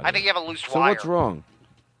figure it out. I think you have a loose wire. So what's wrong?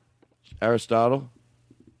 Aristotle?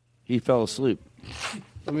 He fell asleep.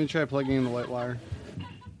 Let me try plugging in the light wire.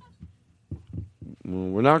 Well,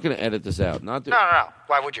 we're not going to edit this out. Not that, No.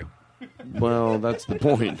 Why would you? Well, that's the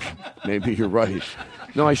point. Maybe you're right.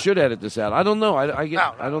 No, I should edit this out. I don't know. I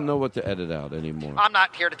don't know what to edit out anymore. I'm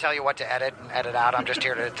not here to tell you what to edit and edit out. I'm just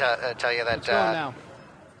here to tell you that. It's going now.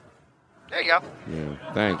 There you go.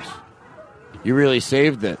 Yeah, thanks. You really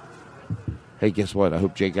saved it. Hey, guess what? I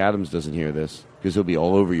hope Jake Adams doesn't hear this because he'll be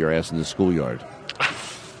all over your ass in the schoolyard.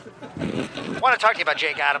 I want to talk to you about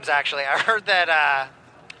Jake Adams, actually. I heard that...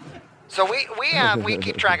 So we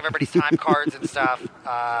keep track of everybody's time cards and stuff,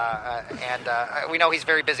 and we know he's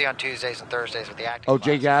very busy on Tuesdays and Thursdays with the acting class.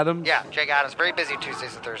 Jake Adams? Yeah, Jake Adams, very busy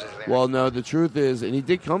Tuesdays and Thursdays with the Well, no, the truth is, and he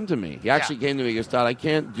did come to me. He actually came to me. He goes, Todd, I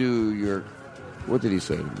can't do your... What did he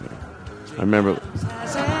say to me? I remember...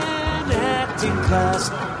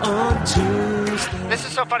 This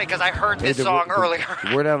is so funny because I heard this song earlier.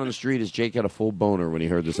 The word out on the street is Jake had a full boner when he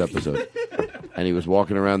heard this episode. And he was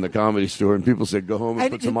walking around the Comedy Store, and people said, go home and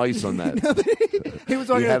put some ice on that. He was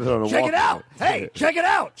walking around, check it out. Hey, check it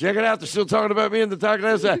out. Check it out. They're still talking about me in the Todd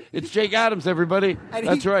Glass. It's Jake Adams, everybody.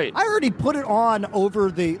 That's right. I heard he put it on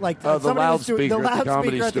over the the loudspeaker at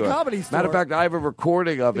the Comedy Store. Matter of fact, I have a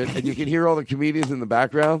recording of it, and you can hear all the comedians in the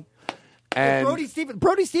background. And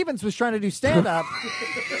Brody Stevens was trying to do stand-up,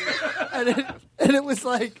 and it was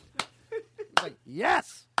like,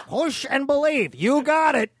 yes, push and believe, you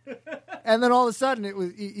got it. And then all of a sudden, it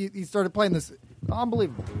was he started playing this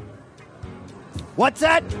unbelievable. What's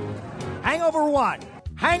that? Hangover 1.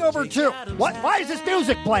 Hangover 2. What? Why is this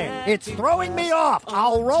music playing? It's throwing me off.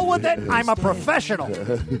 I'll roll with it. I'm a professional.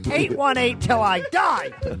 818 till I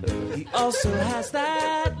die. He also has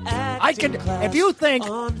that I can. If you think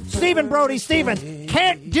Stephen Brody Stevens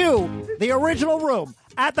can't do the original room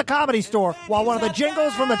at the Comedy Store while one of the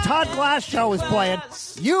jingles from the Todd Glass show is playing,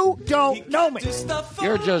 you don't know me.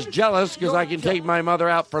 You're just jealous because I can take my mother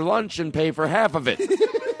out for lunch and pay for half of it.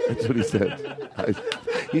 That's what he said.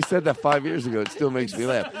 He said that 5 years ago. It still makes me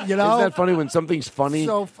laugh. You know? Isn't that funny? When something's funny,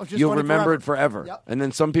 You'll remember it forever. Yep. And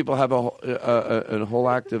then some people have a whole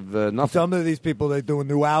act of nothing. Some of these people, they do a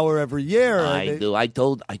new hour every year. I do. I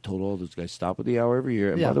told all those guys, stop with the hour every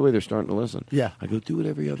year. And by the way, they're starting to listen. Yeah. I go, do it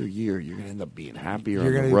every other year. You're going to end up being happier on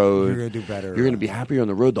You're the road. You're going to do better. You're going to be happier on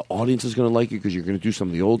the road. The audience is going to like you because you're going to do some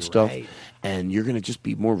of the old stuff. And you're going to just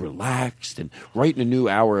be more relaxed. And writing a new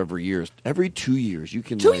hour every year. Every 2 years, you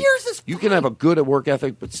can... 2 years is You can have a good work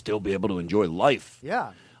ethic, but still be able to enjoy life.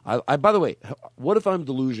 Yeah. I by the way, what if I'm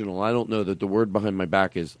delusional? I don't know that the word behind my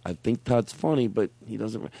back is, I think Todd's funny, but he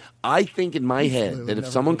doesn't... I think in my head that if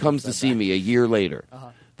someone comes to see me a year later,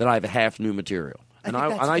 that I have half new material. And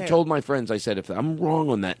I told my friends, I said, if I'm wrong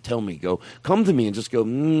on that, tell me. Come to me and just go,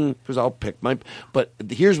 because I'll pick my... But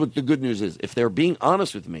here's what the good news is. If they're being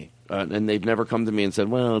honest with me, and they've never come to me and said,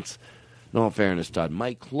 well, it's... In all fairness, Todd,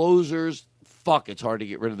 my closers, it's hard to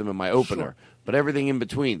get rid of them in my opener. Sure. But everything in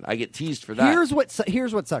between, I get teased for that. Here's what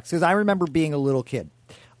sucks, because I remember being a little kid.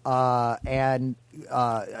 And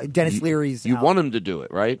Dennis Leary's... You want him to do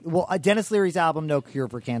it, right? Well, Dennis Leary's album, No Cure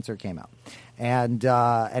for Cancer, came out. And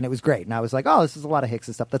it was great. And I was like, oh, this is a lot of Hicks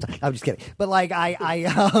and stuff. I'm just kidding. But like, I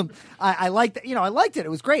liked it. I liked it. It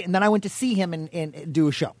was great. And then I went to see him and do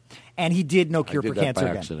a show. And he did No Cure for Cancer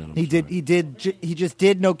again. Accident. He just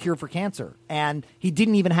did No Cure for Cancer. And he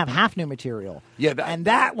didn't even have half new material. Yeah.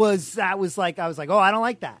 That was like, I was like, oh, I don't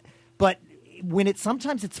like that. But when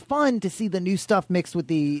sometimes it's fun to see the new stuff mixed with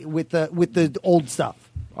the old stuff.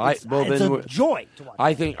 It's a joy to watch.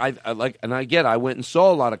 I think I like, and I went and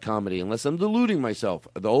saw a lot of comedy. Unless I'm deluding myself,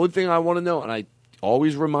 the only thing I want to know, and I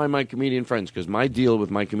always remind my comedian friends, because my deal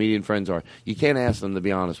with my comedian friends are, you can't ask them to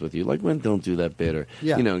be honest with you. Like, when don't do that bit, or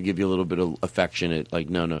give you a little bit of affectionate. Like,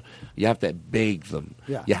 no, you have to beg them.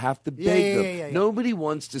 Yeah. You have to beg them. Yeah. Nobody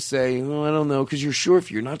wants to say, oh, I don't know, because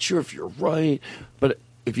you're not sure if you're right. But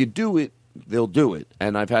if you do it, they'll do it.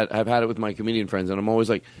 And I've had it with my comedian friends, and I'm always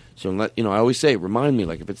like, I always say, remind me,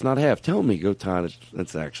 like, if it's not half, tell me. Go, Todd,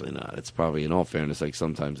 it's actually not. It's probably, in all fairness, like,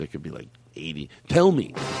 sometimes it could be like 80. Tell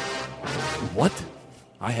me. What?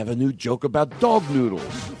 I have a new joke about dog noodles.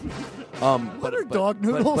 What are dog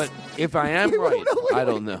noodles? But if I am right, I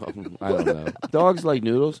don't know. Dogs like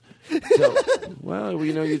noodles. So, well,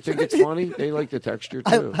 you think it's funny? They like the texture,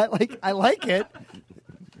 too. I like it.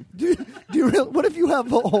 Do you really, what if you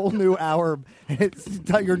have a whole new hour and it's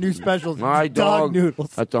your new specials? My dog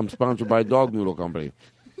noodles. I'm sponsored by a dog noodle company.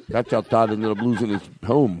 That's how Todd ended up losing his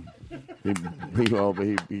home.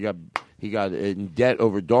 He got in debt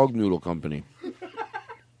over dog noodle company.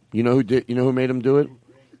 You know who made him do it?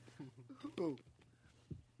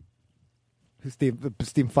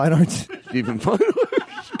 Steve Fine Arts. Stephen Fine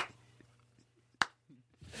Arts.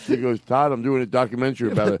 He goes, Todd, I'm doing a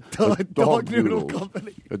documentary about a dog noodle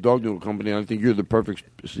company. A dog noodle company. And I think you're the perfect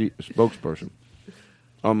spokesperson.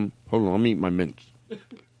 Hold on, let me eat my mints.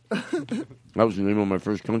 That was the name of my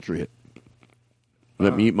first country hit.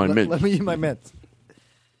 Let me eat my mints. Let me eat my mints.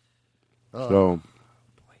 So,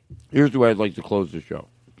 here's the way I'd like to close the show.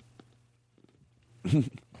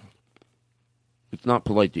 It's not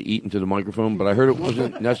polite to eat into the microphone, but I heard it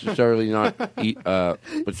wasn't necessarily not eat. But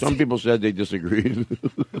some people said they disagreed.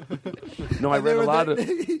 No, I read a lot of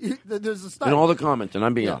There's a study. in all the comments, and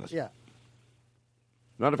I'm being Yeah, honest. yeah.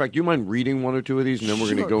 Matter of fact, do you mind reading one or two of these, and then we're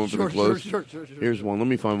going to go in for the close? Sure. Here's one. Let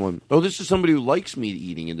me find one. Oh, this is somebody who likes me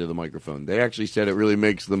eating into the microphone. They actually said it really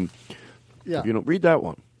makes them. Yeah. Read that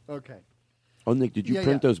one. Okay. Oh, Nick, did you Yeah,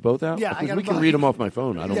 print yeah. those both out? Yeah, I Because got we them can both. read them off my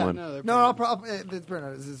phone. I don't Yeah. mind. No, I'll probably it's print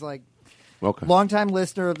out. This is like Okay. longtime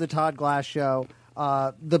listener of the Todd Glass Show.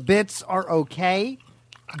 The bits are okay,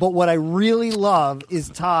 but what I really love is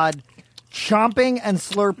Todd chomping and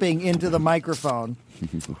slurping into the microphone.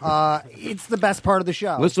 It's the best part of the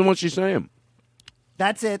show. Listen to what she's saying.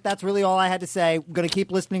 That's it. That's really all I had to say. I'm going to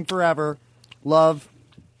keep listening forever. Love,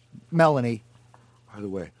 Melanie. By the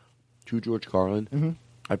way, to George Carlin,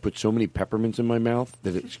 I put so many peppermints in my mouth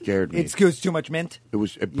that it scared me. It goes too much mint. It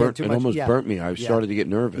Yeah, burnt. too It much, almost yeah. burnt me. I Yeah. started to get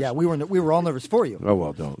nervous. Yeah, we were all nervous for you. Oh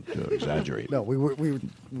well, don't exaggerate. No, we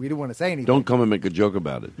didn't want to say anything. Don't come and make a joke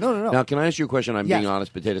about it. No. Now, can I ask you a question? I'm Yes. being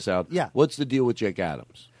honest. Potato salad. Yeah. What's the deal with Jake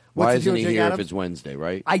Adams? What's Why the deal isn't he with Jake here Adams? if it's Wednesday?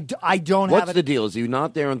 Right. I don't What's have the deal? Is he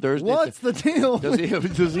not there on Thursdays? What's the deal? Does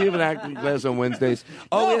he have an acting class on Wednesdays?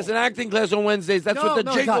 Oh, he has an acting class on Wednesdays. That's what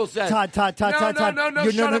the jingle Todd, says. Todd. No,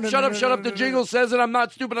 shut up. The jingle says it. I'm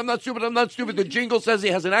not stupid. The jingle says he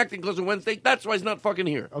has an acting class on Wednesday. That's why he's not fucking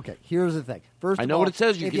here. Okay, here's the thing. First, I of know all, what it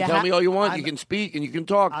says. You if can tell me all you want. I'm- You can speak and you can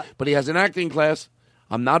talk. But he has an acting class.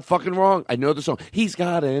 I'm not fucking wrong. I know the song. He's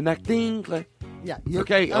got an acting class. Yeah.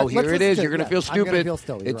 Okay. let's Here it listen is. to You're going to feel I'm gonna stupid. feel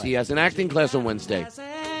still. You're He right. has an acting class on Wednesday.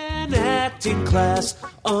 An acting class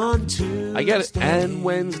on Tuesday. I get it. And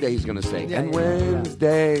Wednesday, he's going to say. Yeah, and yeah, yeah.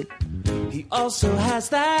 Wednesday. He also has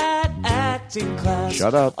that acting class.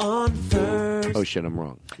 Shut up. On Thursday. Oh, shit, I'm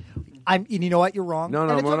wrong. You know what? You're wrong. No,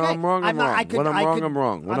 And it's when okay. I'm wrong, I'm not- wrong. I could- When I'm I wrong, could- I'm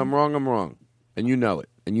wrong. When I'm wrong, I'm wrong. And you know it.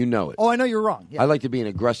 Oh, I know you're wrong. Yeah. I like to be an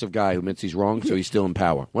aggressive guy who admits he's wrong, so he's still in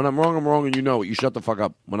power. When I'm wrong, and you know it. You shut the fuck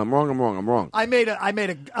up. When I'm wrong, I'm wrong. I made a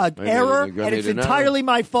error, and it's entirely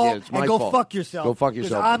my fault. Yeah, it's my and go fault. fuck yourself. Go fuck 'Cause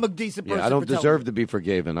yourself. I'm a decent person. Yeah, I don't for telling deserve you. to be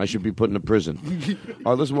forgiven. I should be put in a prison.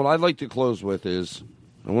 All right, listen, what I'd like to close with is,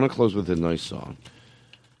 I want to close with a nice song.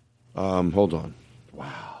 Hold on.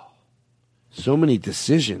 Wow. So many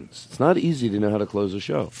decisions. It's not easy to know how to close a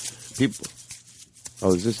show. People.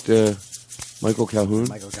 Oh, is this Michael Calhoun?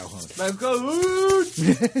 Michael Calhoun.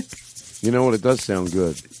 You know what? It does sound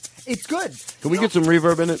good. It's good. Can we get some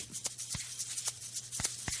reverb in it?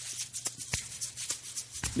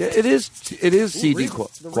 Yeah, it is. It is CD The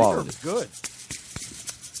quality. reverb's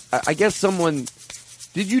good. I guess someone.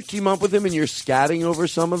 Did you team up with him and you're scatting over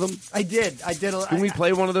some of them? I did. Can we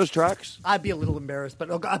play one of those tracks? I'd be a little embarrassed, but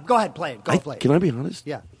go ahead, play it. Go play it. Can I be honest?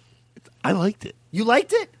 Yeah. I liked it. You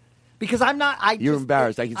liked it? Because I'm not. You're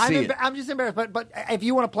embarrassed. I can see it. I'm just embarrassed. But if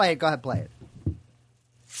you want to play it, go ahead, play it.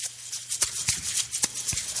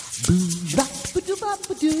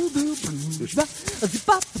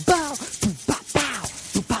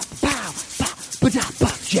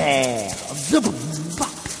 Yeah.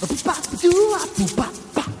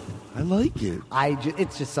 I like it.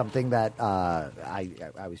 It's just something that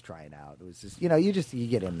I was trying out. It was just you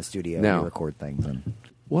get in the studio and Now- you record things. And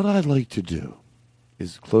What I'd like to do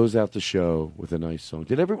is close out the show with a nice song.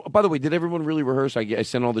 By the way, did everyone really rehearse? I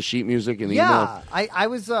sent all the sheet music and the yeah, email. I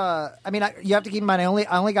was. You have to keep in mind. I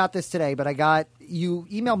only got this today, but you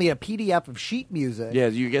emailed me a PDF of sheet music. Yeah,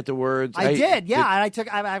 you get the words. I did. Yeah, and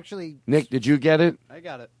I actually. Nick, did you get it? I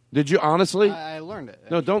got it. Did you honestly? I learned it.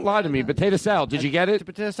 No, don't lie to me. Potato salad. Did you get it?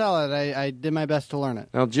 Potato salad. I did my best to learn it.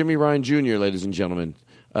 Now, Jimmy Ryan Jr., ladies and gentlemen,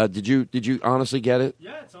 did you honestly get it?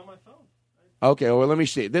 Yeah, it's on my phone. Okay. Well, let me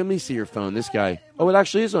see. Let me see your phone. This guy. Oh, it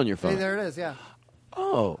actually is on your phone. Hey, there it is. Yeah.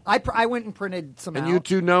 Oh. I went and printed some. And out. you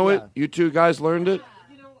two know it? Yeah. You two guys learned it?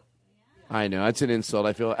 I know. That's an insult.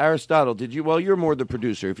 I feel. Aristotle, did you? Well, you're more the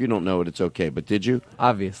producer. If you don't know it, it's okay. But did you?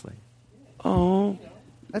 Obviously. Oh.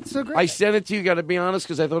 That's so great. I sent it to you, got to be honest,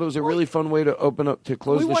 because I thought it was a really fun way to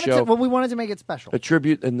close the show. We wanted to make it special.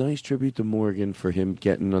 A nice tribute to Morgan for him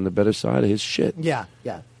getting on the better side of his shit. Yeah.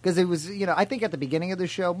 Because it was, I think at the beginning of the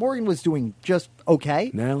show, Morgan was doing just okay.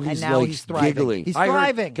 Now he's and now like he's thriving. giggling. He's I heard-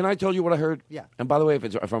 thriving. Can I tell you what I heard? Yeah. And by the way,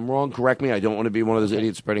 if I'm wrong, correct me. I don't want to be one of those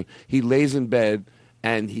idiots spreading. He lays in bed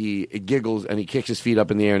and he giggles and he kicks his feet up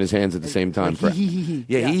in the air and his hands at the same time. Like, hee, hee, hee.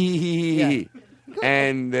 Yeah, Yeah. hee.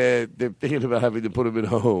 and they're thinking about having to put him in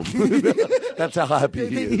a home. That's how happy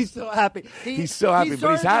he is. He's so happy. He's so happy,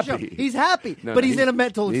 but he's starting the happy. show. He's happy, No, but he's in a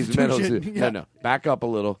mental He's mental institution. too. Yeah. No. Back up a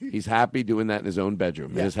little. He's happy doing that in his own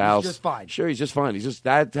bedroom, in Yeah, his he's house. just fine. Sure, he's just fine.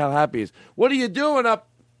 That's how happy he is. What are you doing up?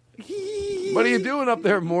 What are you doing up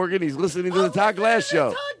there, Morgan? He's listening to the Todd Glass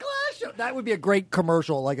Show. That would be a great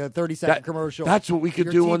commercial, like a 30-second commercial. That's what we could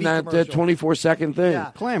Your do TV on that commercial. 24-second thing.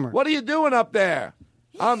 Yeah. Clamor. What are you doing up there?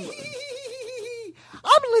 I'm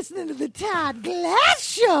listening to the Todd Glass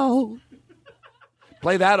Show.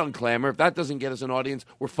 Play that on Clamor. If that doesn't get us an audience,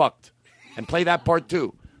 we're fucked. And play that part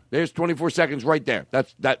too. There's 24 seconds right there.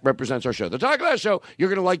 That represents our show. The Todd Glass Show, you're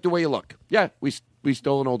going to like the way you look. Yeah, we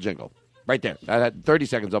stole an old jingle. Right there. I had 30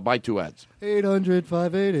 seconds. I'll buy 2 ads.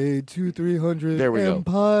 800-588-2300. There we go.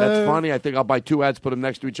 Empire. That's funny. I think I'll buy 2 ads, put them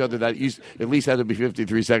next to each other. That at least had to be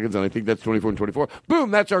 53 seconds, and I think that's 24 and 24.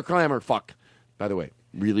 Boom, that's our Clamor. Fuck. By the way,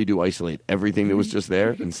 really do isolate everything that was just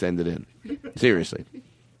there and send it in. Seriously.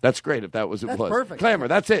 That's great if that was it. That's was. perfect. Clamor,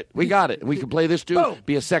 that's it. We got it. We can play this too. Boom.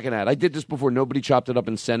 Be a second ad. I did this before. Nobody chopped it up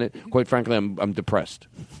and sent it. Quite frankly, I'm depressed.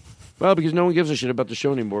 Well, because no one gives a shit about the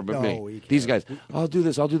show anymore but me. These guys. I'll do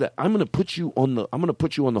this. I'll do that. I'm going to put you on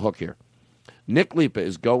the hook here. Nick Lipa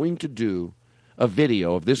is going to do a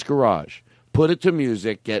video of this garage. Put it to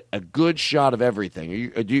music. Get a good shot of everything.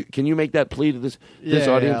 Can you make that plea to this audience?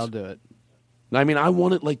 Yeah, I'll do it. I mean, I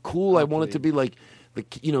want it like cool. I want it to be like,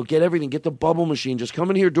 get everything. Get the bubble machine. Just come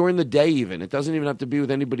in here during the day. Even it doesn't even have to be with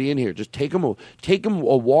anybody in here. Just take them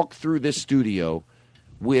a walk through this studio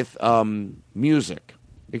with music.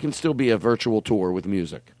 It can still be a virtual tour with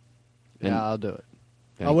music. And Yeah, I'll do it.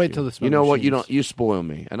 thank I'll wait you. till the You know what? machines. You spoil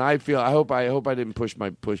me, and I hope I didn't push.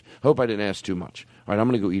 Hope I didn't ask too much. All right, I'm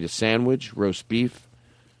going to go eat a sandwich, roast beef.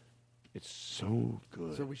 It's so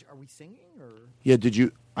good. So are we singing or? Yeah. Did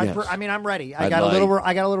you? Yes. I'm ready. I I'd got like-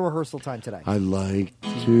 a little rehearsal time today. I like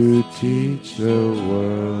to teach the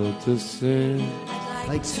world to sing.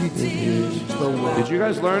 Like to teach the world. Did you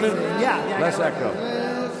guys learn it? Yeah. Let's echo.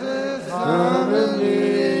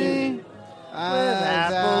 Harmony with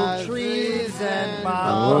apple trees and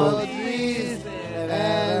mango trees.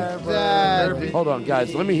 Hold on,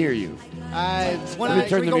 guys. Let me hear you. Let me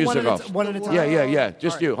turn the music off. One at a time. Yeah.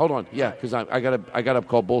 Just you. Hold on. Yeah, because I gotta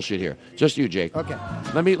call bullshit here. Just you, Jake. Okay.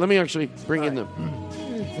 Let me actually bring in the.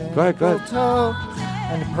 Go ahead.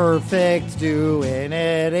 And perfect doing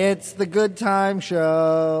it. It's the Good Time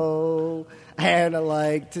Show. And I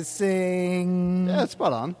like to sing. Yeah,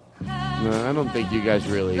 spot on. No, I don't think you guys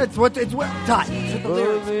really. It's what Todd. It's what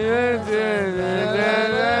the lyrics.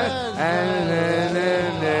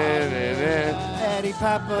 Eddie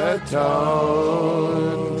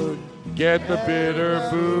Pepitone. Get the bitter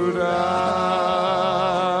Buddha.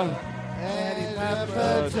 Eddie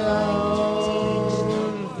Pepitone.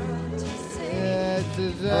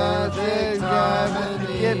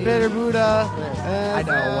 Get bitter Buddha. I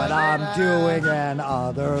know what I'm doing and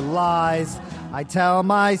other lies. I tell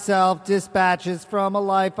myself dispatches from a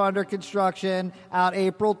life under construction. Out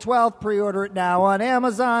April 12th. Pre-order it now on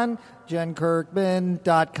Amazon.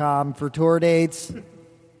 JenKirkman.com for tour dates.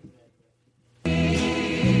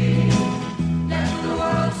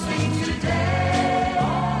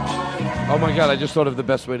 Oh my God! I just thought of the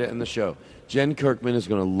best way to end the show. Jen Kirkman is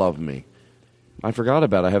going to love me. I forgot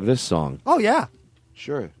about it. I have this song. Oh, yeah.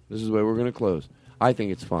 Sure. This is the way we're going to close. I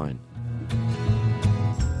think it's fine.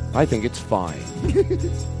 I think it's fine.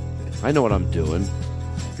 I know what I'm doing.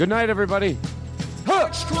 Good night, everybody.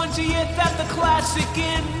 March 20th at the Classic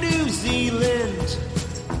in New Zealand.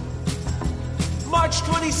 March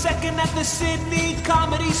 22nd at the Sydney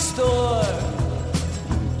Comedy Store.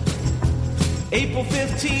 April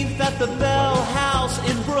 15th at the Bell House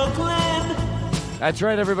in Brooklyn. That's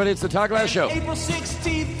right, everybody. It's the Todd Glass Show. April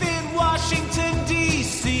 16th in Washington,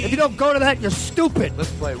 D.C. If you don't go to that, you're stupid.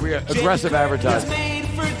 Let's play. We're aggressive advertising. Made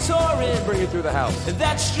for touring. Bring it through the house. And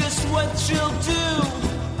that's just what you'll do.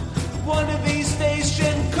 One of these days,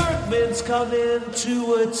 Jen Kirkman's coming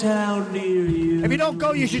to a town near you. If you don't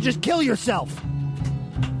go, you should just kill yourself.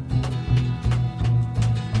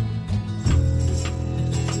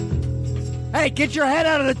 Hey, get your head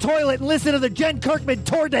out of the toilet and listen to the Jen Kirkman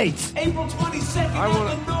tour dates. April 22nd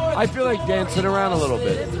I feel like dancing around a little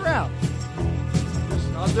bit. Dance around.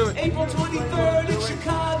 I'll do it. April 23rd in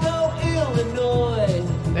Chicago, Illinois.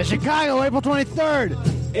 In Chicago, April 23rd.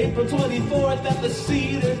 April 24th at the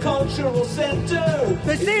Cedar Cultural Center.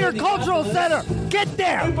 The Cedar Cultural Center. Get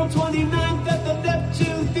there. April 29th at the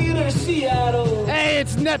Neptune Theater, Seattle. Hey,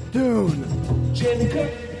 it's Neptune. Jen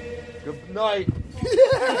Kirk. Good night.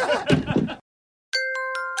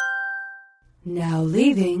 Now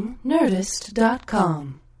leaving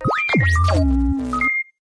Nerdist.com.